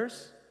for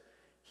others.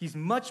 He's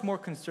much more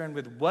concerned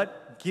with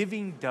what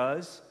giving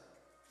does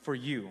for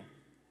you.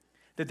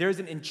 That there's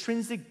an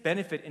intrinsic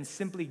benefit in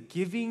simply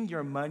giving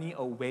your money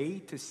away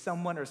to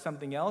someone or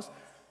something else,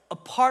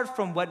 apart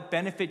from what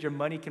benefit your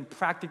money can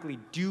practically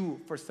do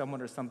for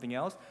someone or something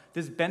else.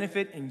 There's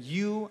benefit in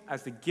you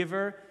as the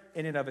giver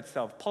in and of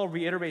itself. Paul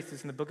reiterates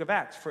this in the book of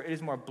Acts, for it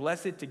is more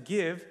blessed to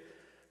give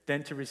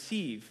than to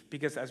receive,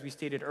 because as we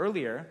stated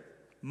earlier,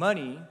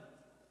 money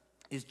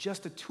is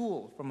just a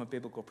tool from a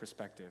biblical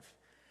perspective.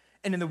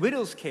 And in the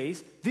widow's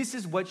case, this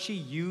is what she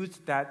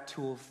used that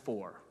tool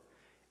for.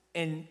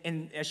 And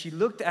as she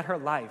looked at her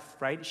life,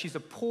 right, she's a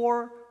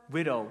poor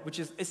widow, which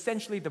is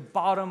essentially the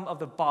bottom of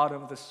the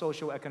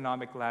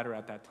socioeconomic ladder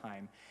at that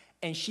time.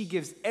 And she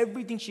gives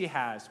everything she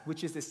has,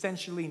 which is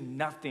essentially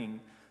nothing,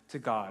 to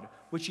God.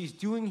 What she's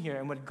doing here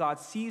and what God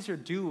sees her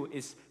do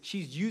is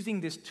she's using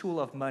this tool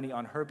of money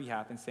on her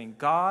behalf and saying,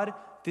 God,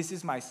 this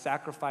is my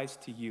sacrifice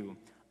to you.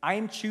 I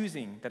am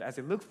choosing that as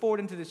I look forward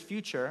into this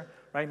future,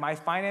 right, my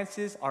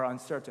finances are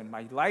uncertain.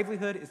 My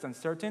livelihood is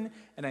uncertain,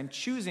 and I'm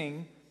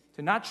choosing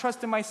to not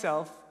trust in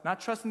myself, not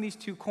trust in these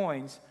 2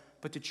 coins,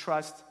 but to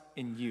trust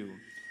in you.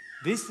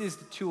 This is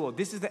the tool.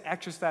 This is the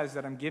exercise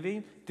that I'm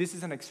giving. This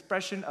is an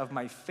expression of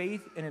my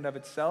faith in and of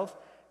itself.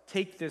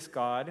 Take this,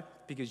 God,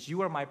 because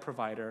you are my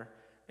provider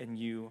and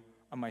you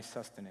are my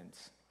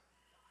sustenance.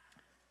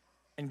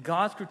 And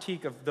God's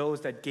critique of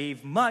those that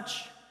gave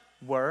much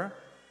were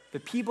the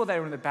people that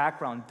were in the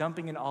background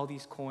dumping in all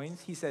these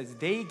coins. He says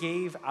they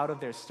gave out of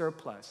their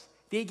surplus.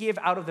 They gave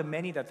out of the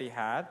many that they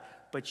had,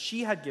 but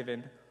she had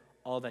given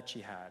all that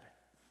she had.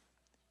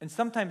 And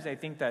sometimes I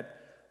think that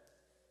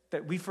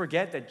we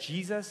forget that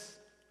Jesus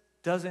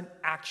doesn't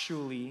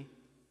actually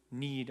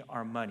need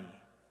our money.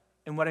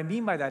 And what I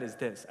mean by that is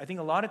this. I think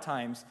a lot of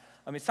times,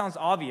 it sounds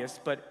obvious,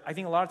 but I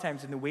think a lot of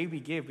times in the way we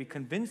give, we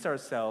convince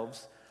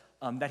ourselves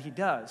that he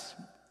does.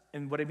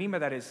 And what I mean by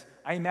that is,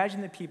 I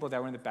imagine the people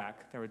that were in the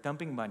back, that were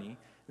dumping money,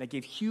 that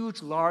gave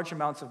huge, large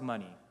amounts of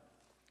money,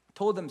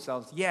 told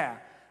themselves, yeah,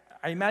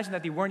 I imagine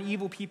that they weren't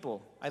evil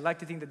people. I like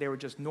to think that they were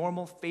just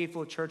normal,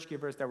 faithful church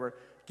givers that were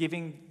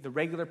giving the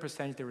regular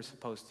percentage they were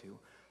supposed to.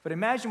 But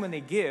imagine when they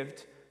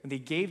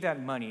gave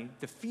that money,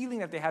 the feeling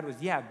that they had was,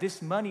 yeah,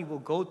 this money will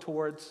go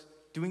towards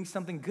doing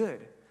something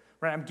good.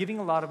 Right? I'm giving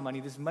a lot of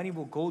money. This money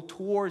will go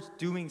towards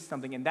doing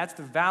something, and that's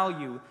the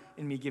value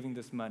in me giving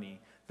this money.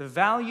 The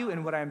value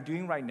in what I'm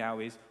doing right now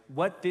is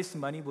what this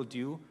money will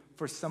do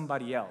for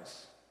somebody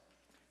else.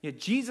 Yet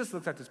Jesus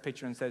looks at this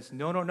picture and says,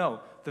 no, no,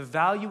 no. The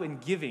value in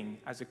giving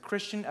as a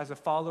Christian, as a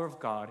follower of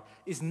God,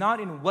 is not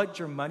in what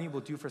your money will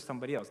do for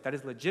somebody else. That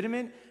is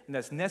legitimate and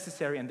that's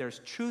necessary and there's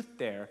truth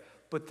there.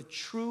 But the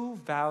true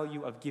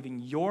value of giving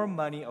your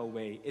money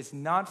away is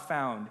not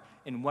found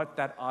in what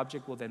that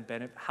object will then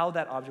benefit, how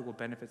that object will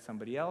benefit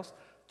somebody else.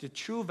 The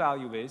true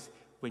value is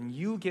when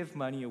you give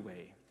money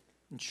away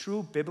in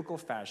true biblical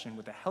fashion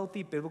with a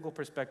healthy biblical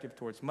perspective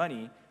towards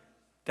money,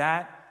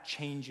 that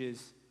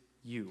changes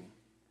you.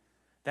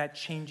 That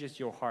changes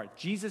your heart.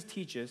 Jesus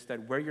teaches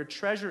that where your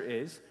treasure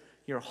is,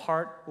 your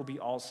heart will be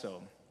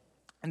also.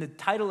 And the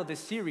title of this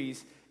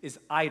series is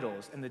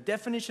Idols. And the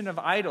definition of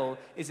idol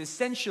is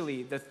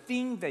essentially the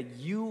thing that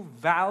you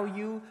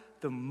value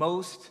the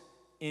most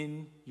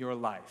in your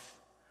life.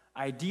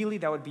 Ideally,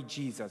 that would be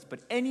Jesus.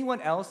 But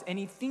anyone else,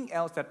 anything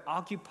else that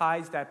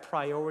occupies that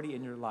priority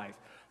in your life,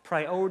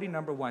 priority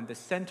number one, the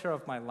center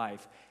of my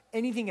life,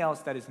 anything else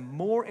that is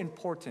more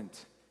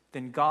important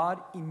than God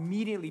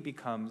immediately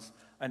becomes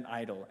an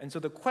idol. And so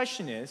the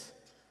question is,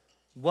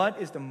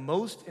 what is the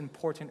most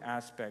important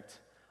aspect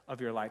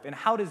of your life? And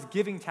how does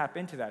giving tap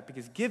into that?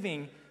 Because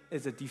giving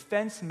is a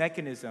defense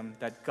mechanism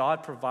that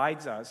God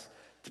provides us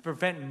to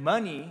prevent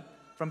money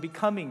from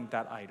becoming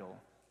that idol.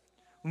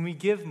 When we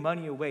give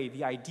money away,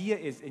 the idea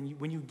is,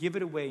 when you give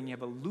it away and you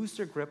have a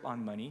looser grip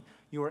on money,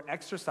 you are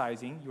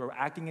exercising, you are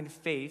acting in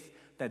faith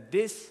that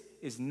this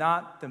is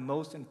not the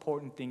most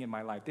important thing in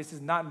my life. This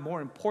is not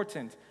more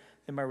important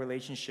than my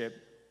relationship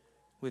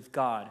with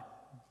God.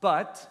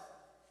 But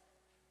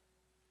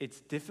it's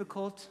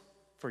difficult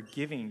for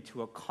giving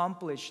to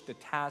accomplish the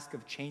task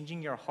of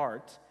changing your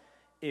heart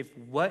if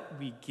what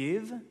we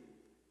give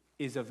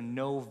is of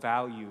no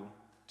value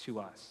to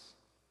us.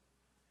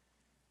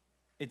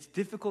 It's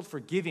difficult for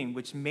giving,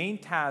 which main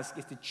task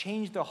is to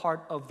change the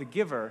heart of the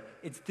giver.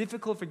 It's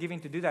difficult for giving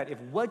to do that if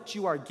what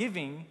you are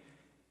giving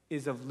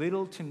is of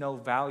little to no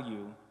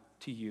value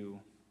to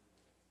you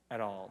at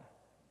all.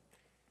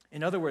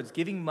 In other words,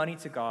 giving money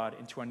to God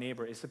and to our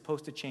neighbor is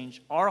supposed to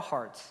change our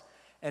hearts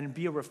and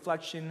be a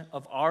reflection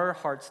of our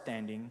heart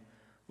standing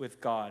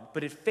with God.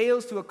 But it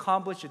fails to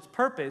accomplish its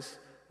purpose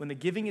when the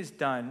giving is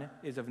done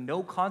is of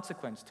no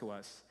consequence to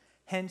us.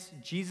 Hence,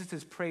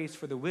 Jesus' praise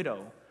for the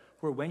widow,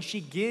 where when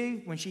she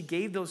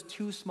gave those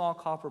 2 small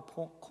copper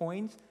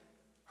coins,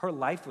 her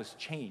life was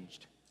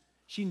changed.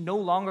 She no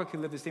longer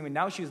could live the same way.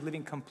 Now she was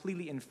living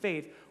completely in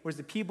faith, whereas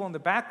the people in the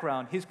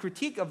background, his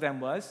critique of them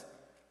was,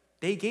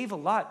 they gave a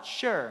lot,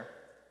 sure,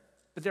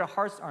 but their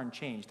hearts aren't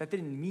changed. That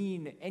didn't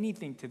mean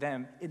anything to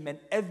them. It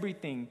meant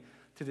everything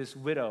to this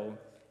widow.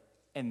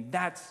 And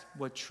that's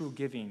what true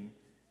giving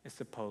is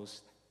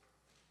supposed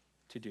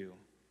to do.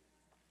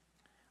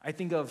 I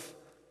think of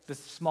the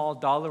small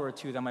 $1 or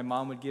 $2 that my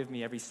mom would give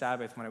me every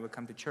Sabbath when I would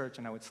come to church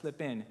and I would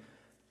slip in.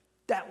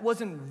 That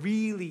wasn't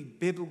really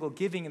biblical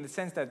giving in the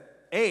sense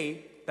that,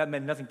 A, that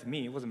meant nothing to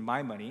me. It wasn't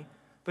my money.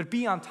 But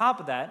B, on top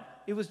of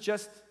that, it was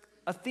just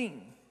a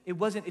thing.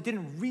 It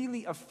didn't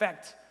really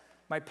affect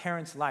my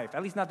parents' life,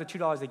 at least not the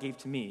 $2 they gave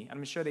to me.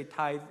 I'm sure they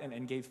tithed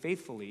and gave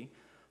faithfully.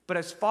 But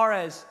as far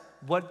as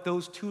what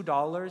those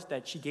 $2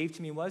 that she gave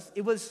to me was,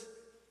 it was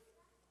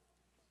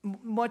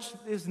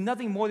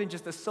nothing more than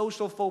just a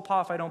social faux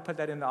pas if I don't put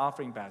that in the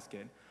offering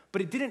basket.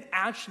 But it didn't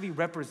actually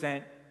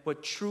represent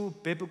what true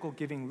biblical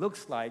giving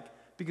looks like,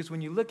 because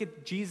when you look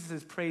at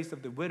Jesus' praise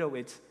of the widow,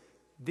 it's,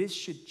 this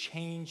should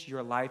change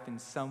your life in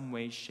some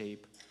way,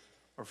 shape,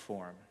 or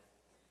form.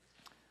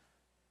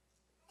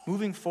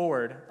 Moving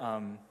forward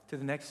to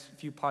the next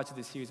few parts of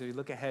this series, as we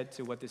look ahead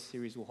to what this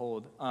series will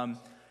hold,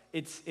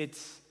 it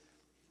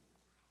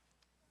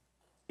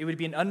would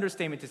be an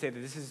understatement to say that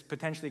this is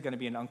potentially going to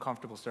be an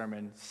uncomfortable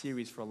sermon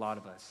series for a lot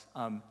of us.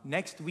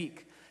 Next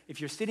week,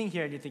 if you're sitting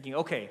here and you're thinking,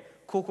 okay,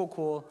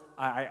 cool,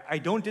 I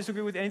don't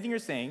disagree with anything you're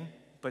saying,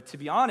 but to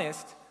be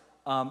honest,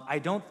 I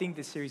don't think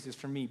this series is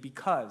for me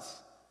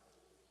because,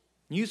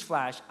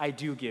 newsflash, I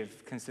do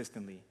give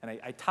consistently, and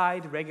I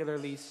tithe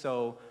regularly,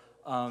 so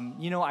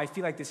I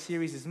feel like this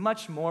series is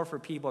much more for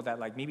people that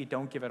maybe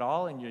don't give at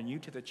all and you're new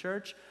to the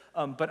church.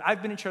 But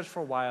I've been in church for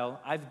a while.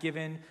 I've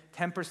given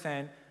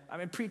 10%.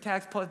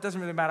 Pre-tax, it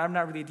doesn't really matter. I'm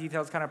not really a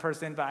details kind of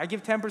person, but I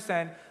give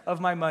 10% of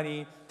my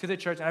money to the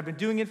church, and I've been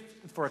doing it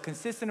for a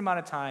consistent amount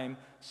of time.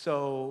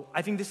 So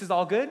I think this is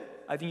all good.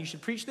 I think you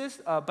should preach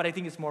this, but I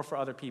think it's more for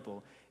other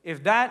people.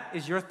 If that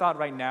is your thought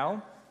right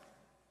now,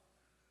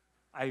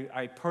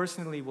 I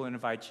personally will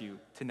invite you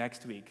to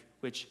next week,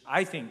 which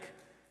I think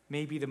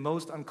may be the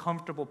most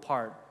uncomfortable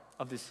part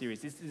of this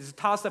series. This is a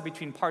toss-up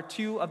between part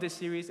 2 of this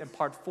series and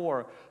part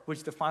 4, which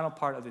is the final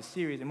part of this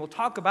series. And we'll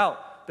talk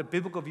about the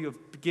biblical view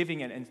of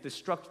giving and the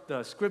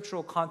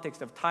scriptural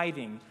context of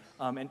tithing.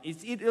 And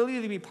it'll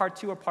either be part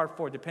 2 or part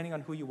 4, depending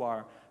on who you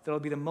are. That'll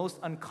be the most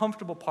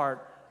uncomfortable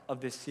part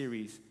of this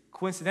series.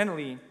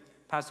 Coincidentally,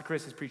 Pastor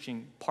Chris is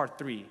preaching part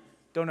 3.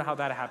 Don't know how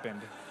that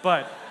happened.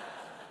 But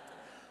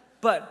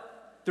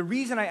the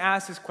reason I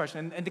asked this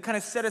question, and to kind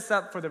of set us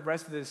up for the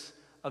rest of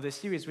this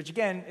series, which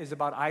again is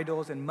about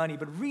idols and money,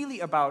 but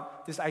really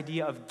about this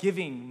idea of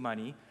giving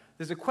money,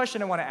 there's a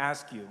question I want to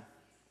ask you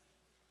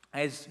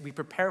as we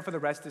prepare for the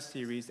rest of the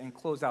series and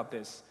close out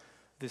this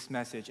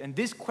message. And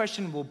this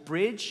question will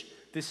bridge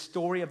this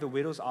story of the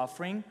widow's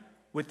offering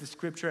with the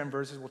scripture and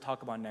verses we'll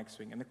talk about next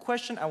week. And the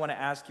question I want to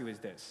ask you is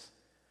this.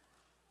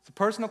 It's a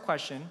personal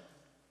question,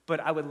 but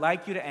I would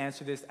like you to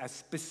answer this as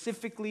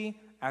specifically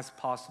as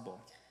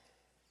possible.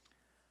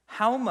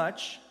 How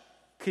much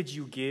could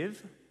you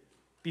give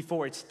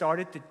before it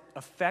started to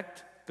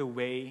affect the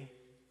way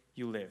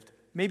you lived?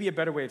 Maybe a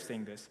better way of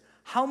saying this.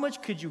 How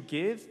much could you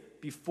give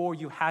before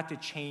you had to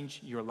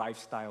change your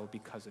lifestyle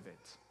because of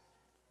it?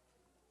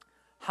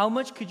 How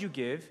much could you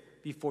give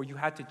before you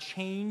had to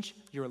change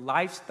your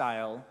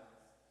lifestyle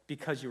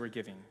because you were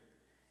giving?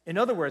 In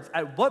other words,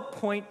 at what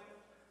point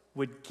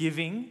would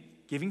giving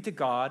to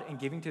God and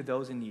giving to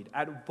those in need,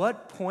 at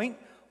what point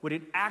would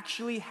it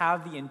actually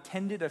have the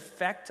intended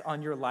effect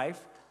on your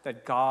life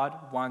that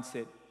God wants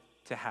it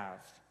to have?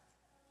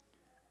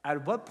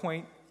 At what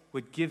point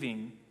would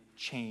giving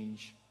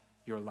change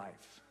your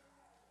life?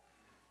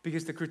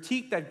 Because the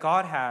critique that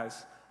God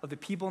has of the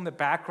people in the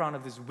background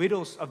of this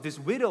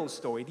widow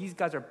story, these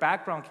guys are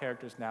background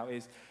characters now,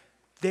 is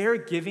their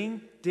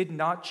giving did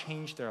not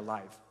change their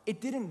life. It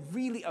didn't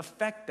really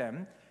affect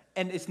them,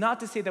 and it's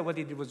not to say that what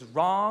they did was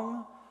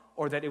wrong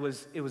or that it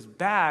was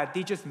bad.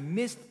 They just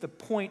missed the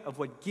point of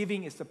what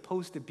giving is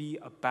supposed to be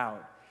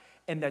about.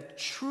 And that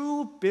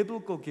true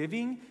biblical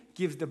giving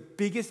gives the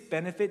biggest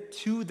benefit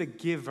to the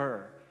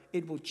giver.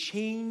 It will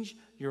change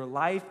your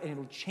life and it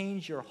will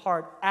change your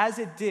heart as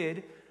it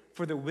did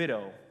for the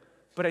widow.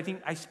 But I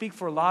think I speak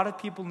for a lot of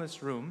people in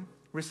this room,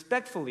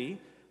 respectfully,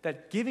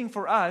 that giving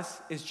for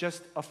us is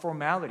just a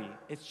formality.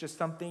 It's just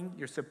something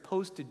you're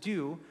supposed to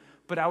do.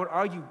 But I would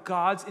argue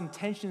God's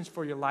intentions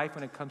for your life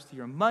when it comes to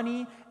your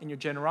money and your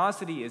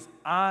generosity is,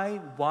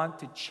 I want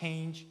to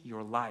change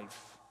your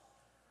life.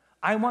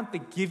 I want the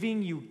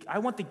giving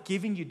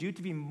you do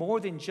to be more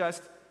than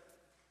just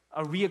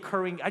a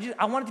reoccurring,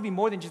 I want it to be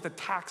more than just a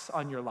tax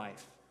on your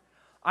life.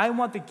 I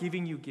want the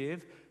giving you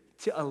give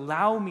to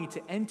allow me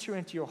to enter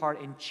into your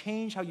heart and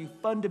change how you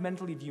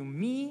fundamentally view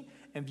me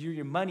and view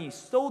your money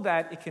so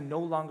that it can no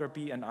longer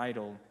be an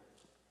idol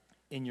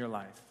in your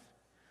life.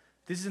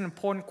 This is an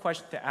important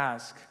question to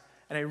ask,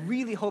 and I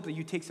really hope that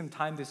you take some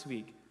time this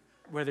week,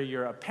 whether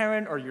you're a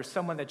parent or you're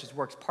someone that just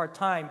works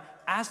part-time,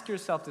 ask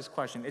yourself this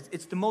question.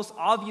 It's the most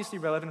obviously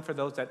relevant for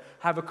those that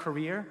have a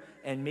career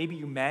and maybe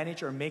you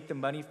manage or make the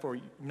money for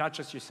not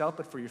just yourself,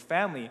 but for your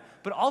family.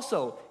 But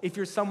also, if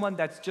you're someone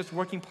that's just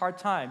working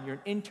part-time, you're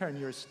an intern,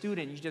 you're a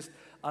student,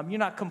 you're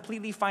not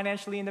completely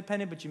financially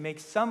independent, but you make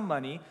some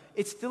money,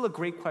 it's still a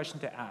great question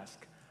to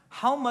ask.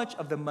 How much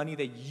of the money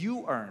that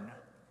you earn,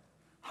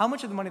 how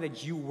much of the money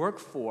that you work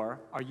for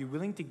are you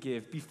willing to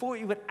give before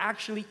it would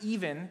actually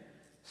even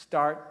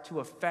start to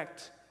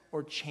affect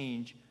or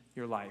change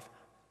your life?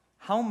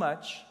 How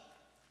much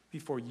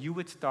before you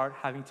would start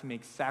having to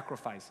make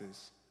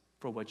sacrifices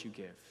for what you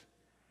give?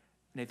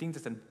 And I think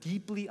that's a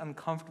deeply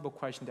uncomfortable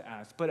question to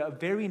ask, but a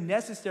very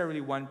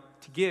necessary one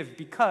to give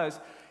because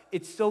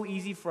it's so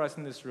easy for us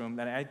in this room,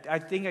 and I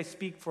think I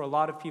speak for a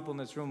lot of people in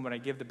this room when I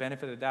give the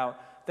benefit of the doubt,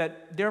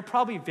 that there are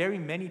probably very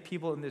many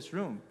people in this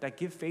room that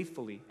give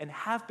faithfully and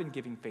have been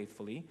giving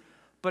faithfully,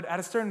 but at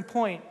a certain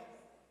point,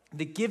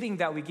 the giving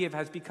that we give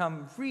has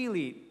become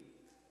really,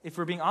 if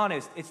we're being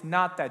honest, it's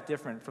not that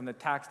different from the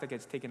tax that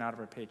gets taken out of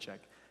our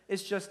paycheck.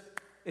 It's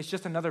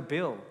just another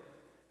bill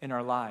in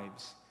our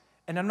lives.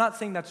 And I'm not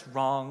saying that's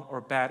wrong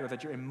or bad or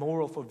that you're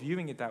immoral for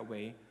viewing it that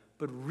way,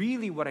 but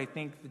really what I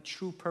think the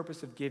true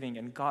purpose of giving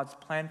and God's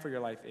plan for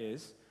your life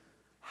is,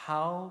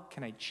 how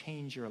can I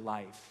change your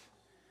life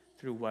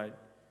through what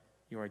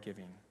you are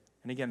giving?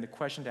 And again, the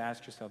question to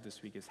ask yourself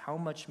this week is, how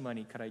much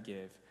money could I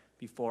give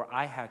before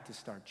I had to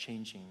start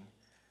changing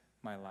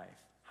my life?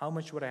 How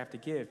much would I have to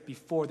give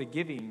before the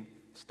giving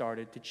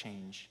started to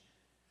change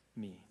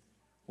me?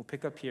 We'll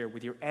pick up here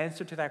with your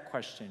answer to that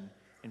question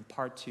in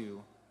part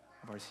 2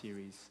 of our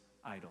series,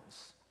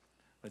 Idols.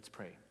 Let's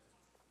pray.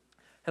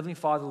 Heavenly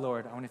Father,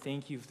 Lord, I want to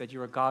thank you that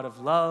you're a God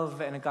of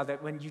love and a God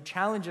that when you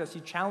challenge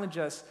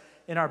us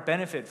in our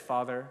benefit,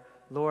 Father.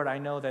 Lord, I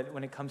know that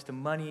when it comes to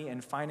money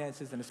and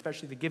finances, and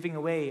especially the giving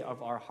away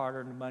of our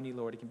hard-earned money,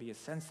 Lord, it can be a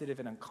sensitive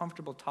and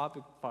uncomfortable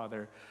topic,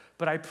 Father.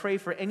 But I pray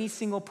for any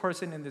single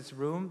person in this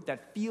room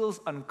that feels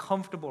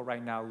uncomfortable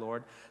right now,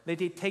 Lord, that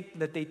they take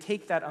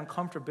that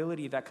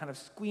uncomfortability, that kind of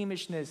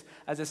squeamishness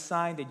as a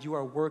sign that you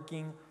are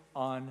working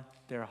on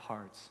their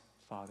hearts,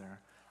 Father.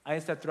 I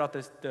ask that throughout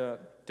the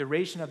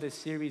duration of this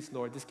series,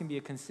 Lord, this can be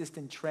a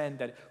consistent trend,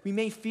 that we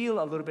may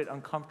feel a little bit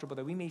uncomfortable,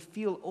 that we may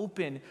feel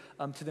open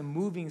to the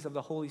movings of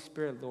the Holy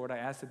Spirit, Lord. I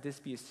ask that this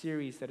be a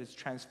series that is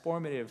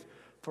transformative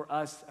for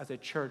us as a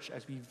church,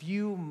 as we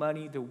view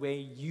money the way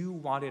you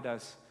wanted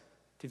us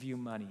to view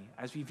money,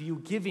 as we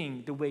view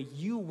giving the way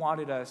you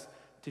wanted us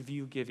to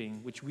view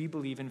giving, which we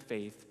believe in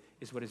faith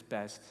is what is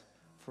best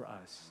for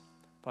us.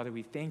 Father,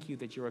 we thank you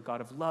that you're a God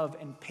of love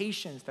and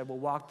patience that will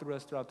walk through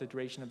us throughout the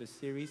duration of this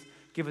series.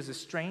 Give us the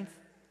strength,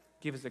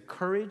 give us the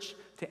courage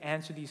to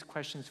answer these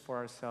questions for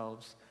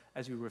ourselves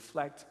as we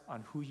reflect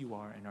on who you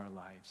are in our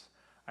lives.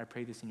 I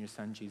pray this in your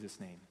Son, Jesus'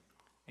 name.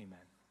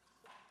 Amen.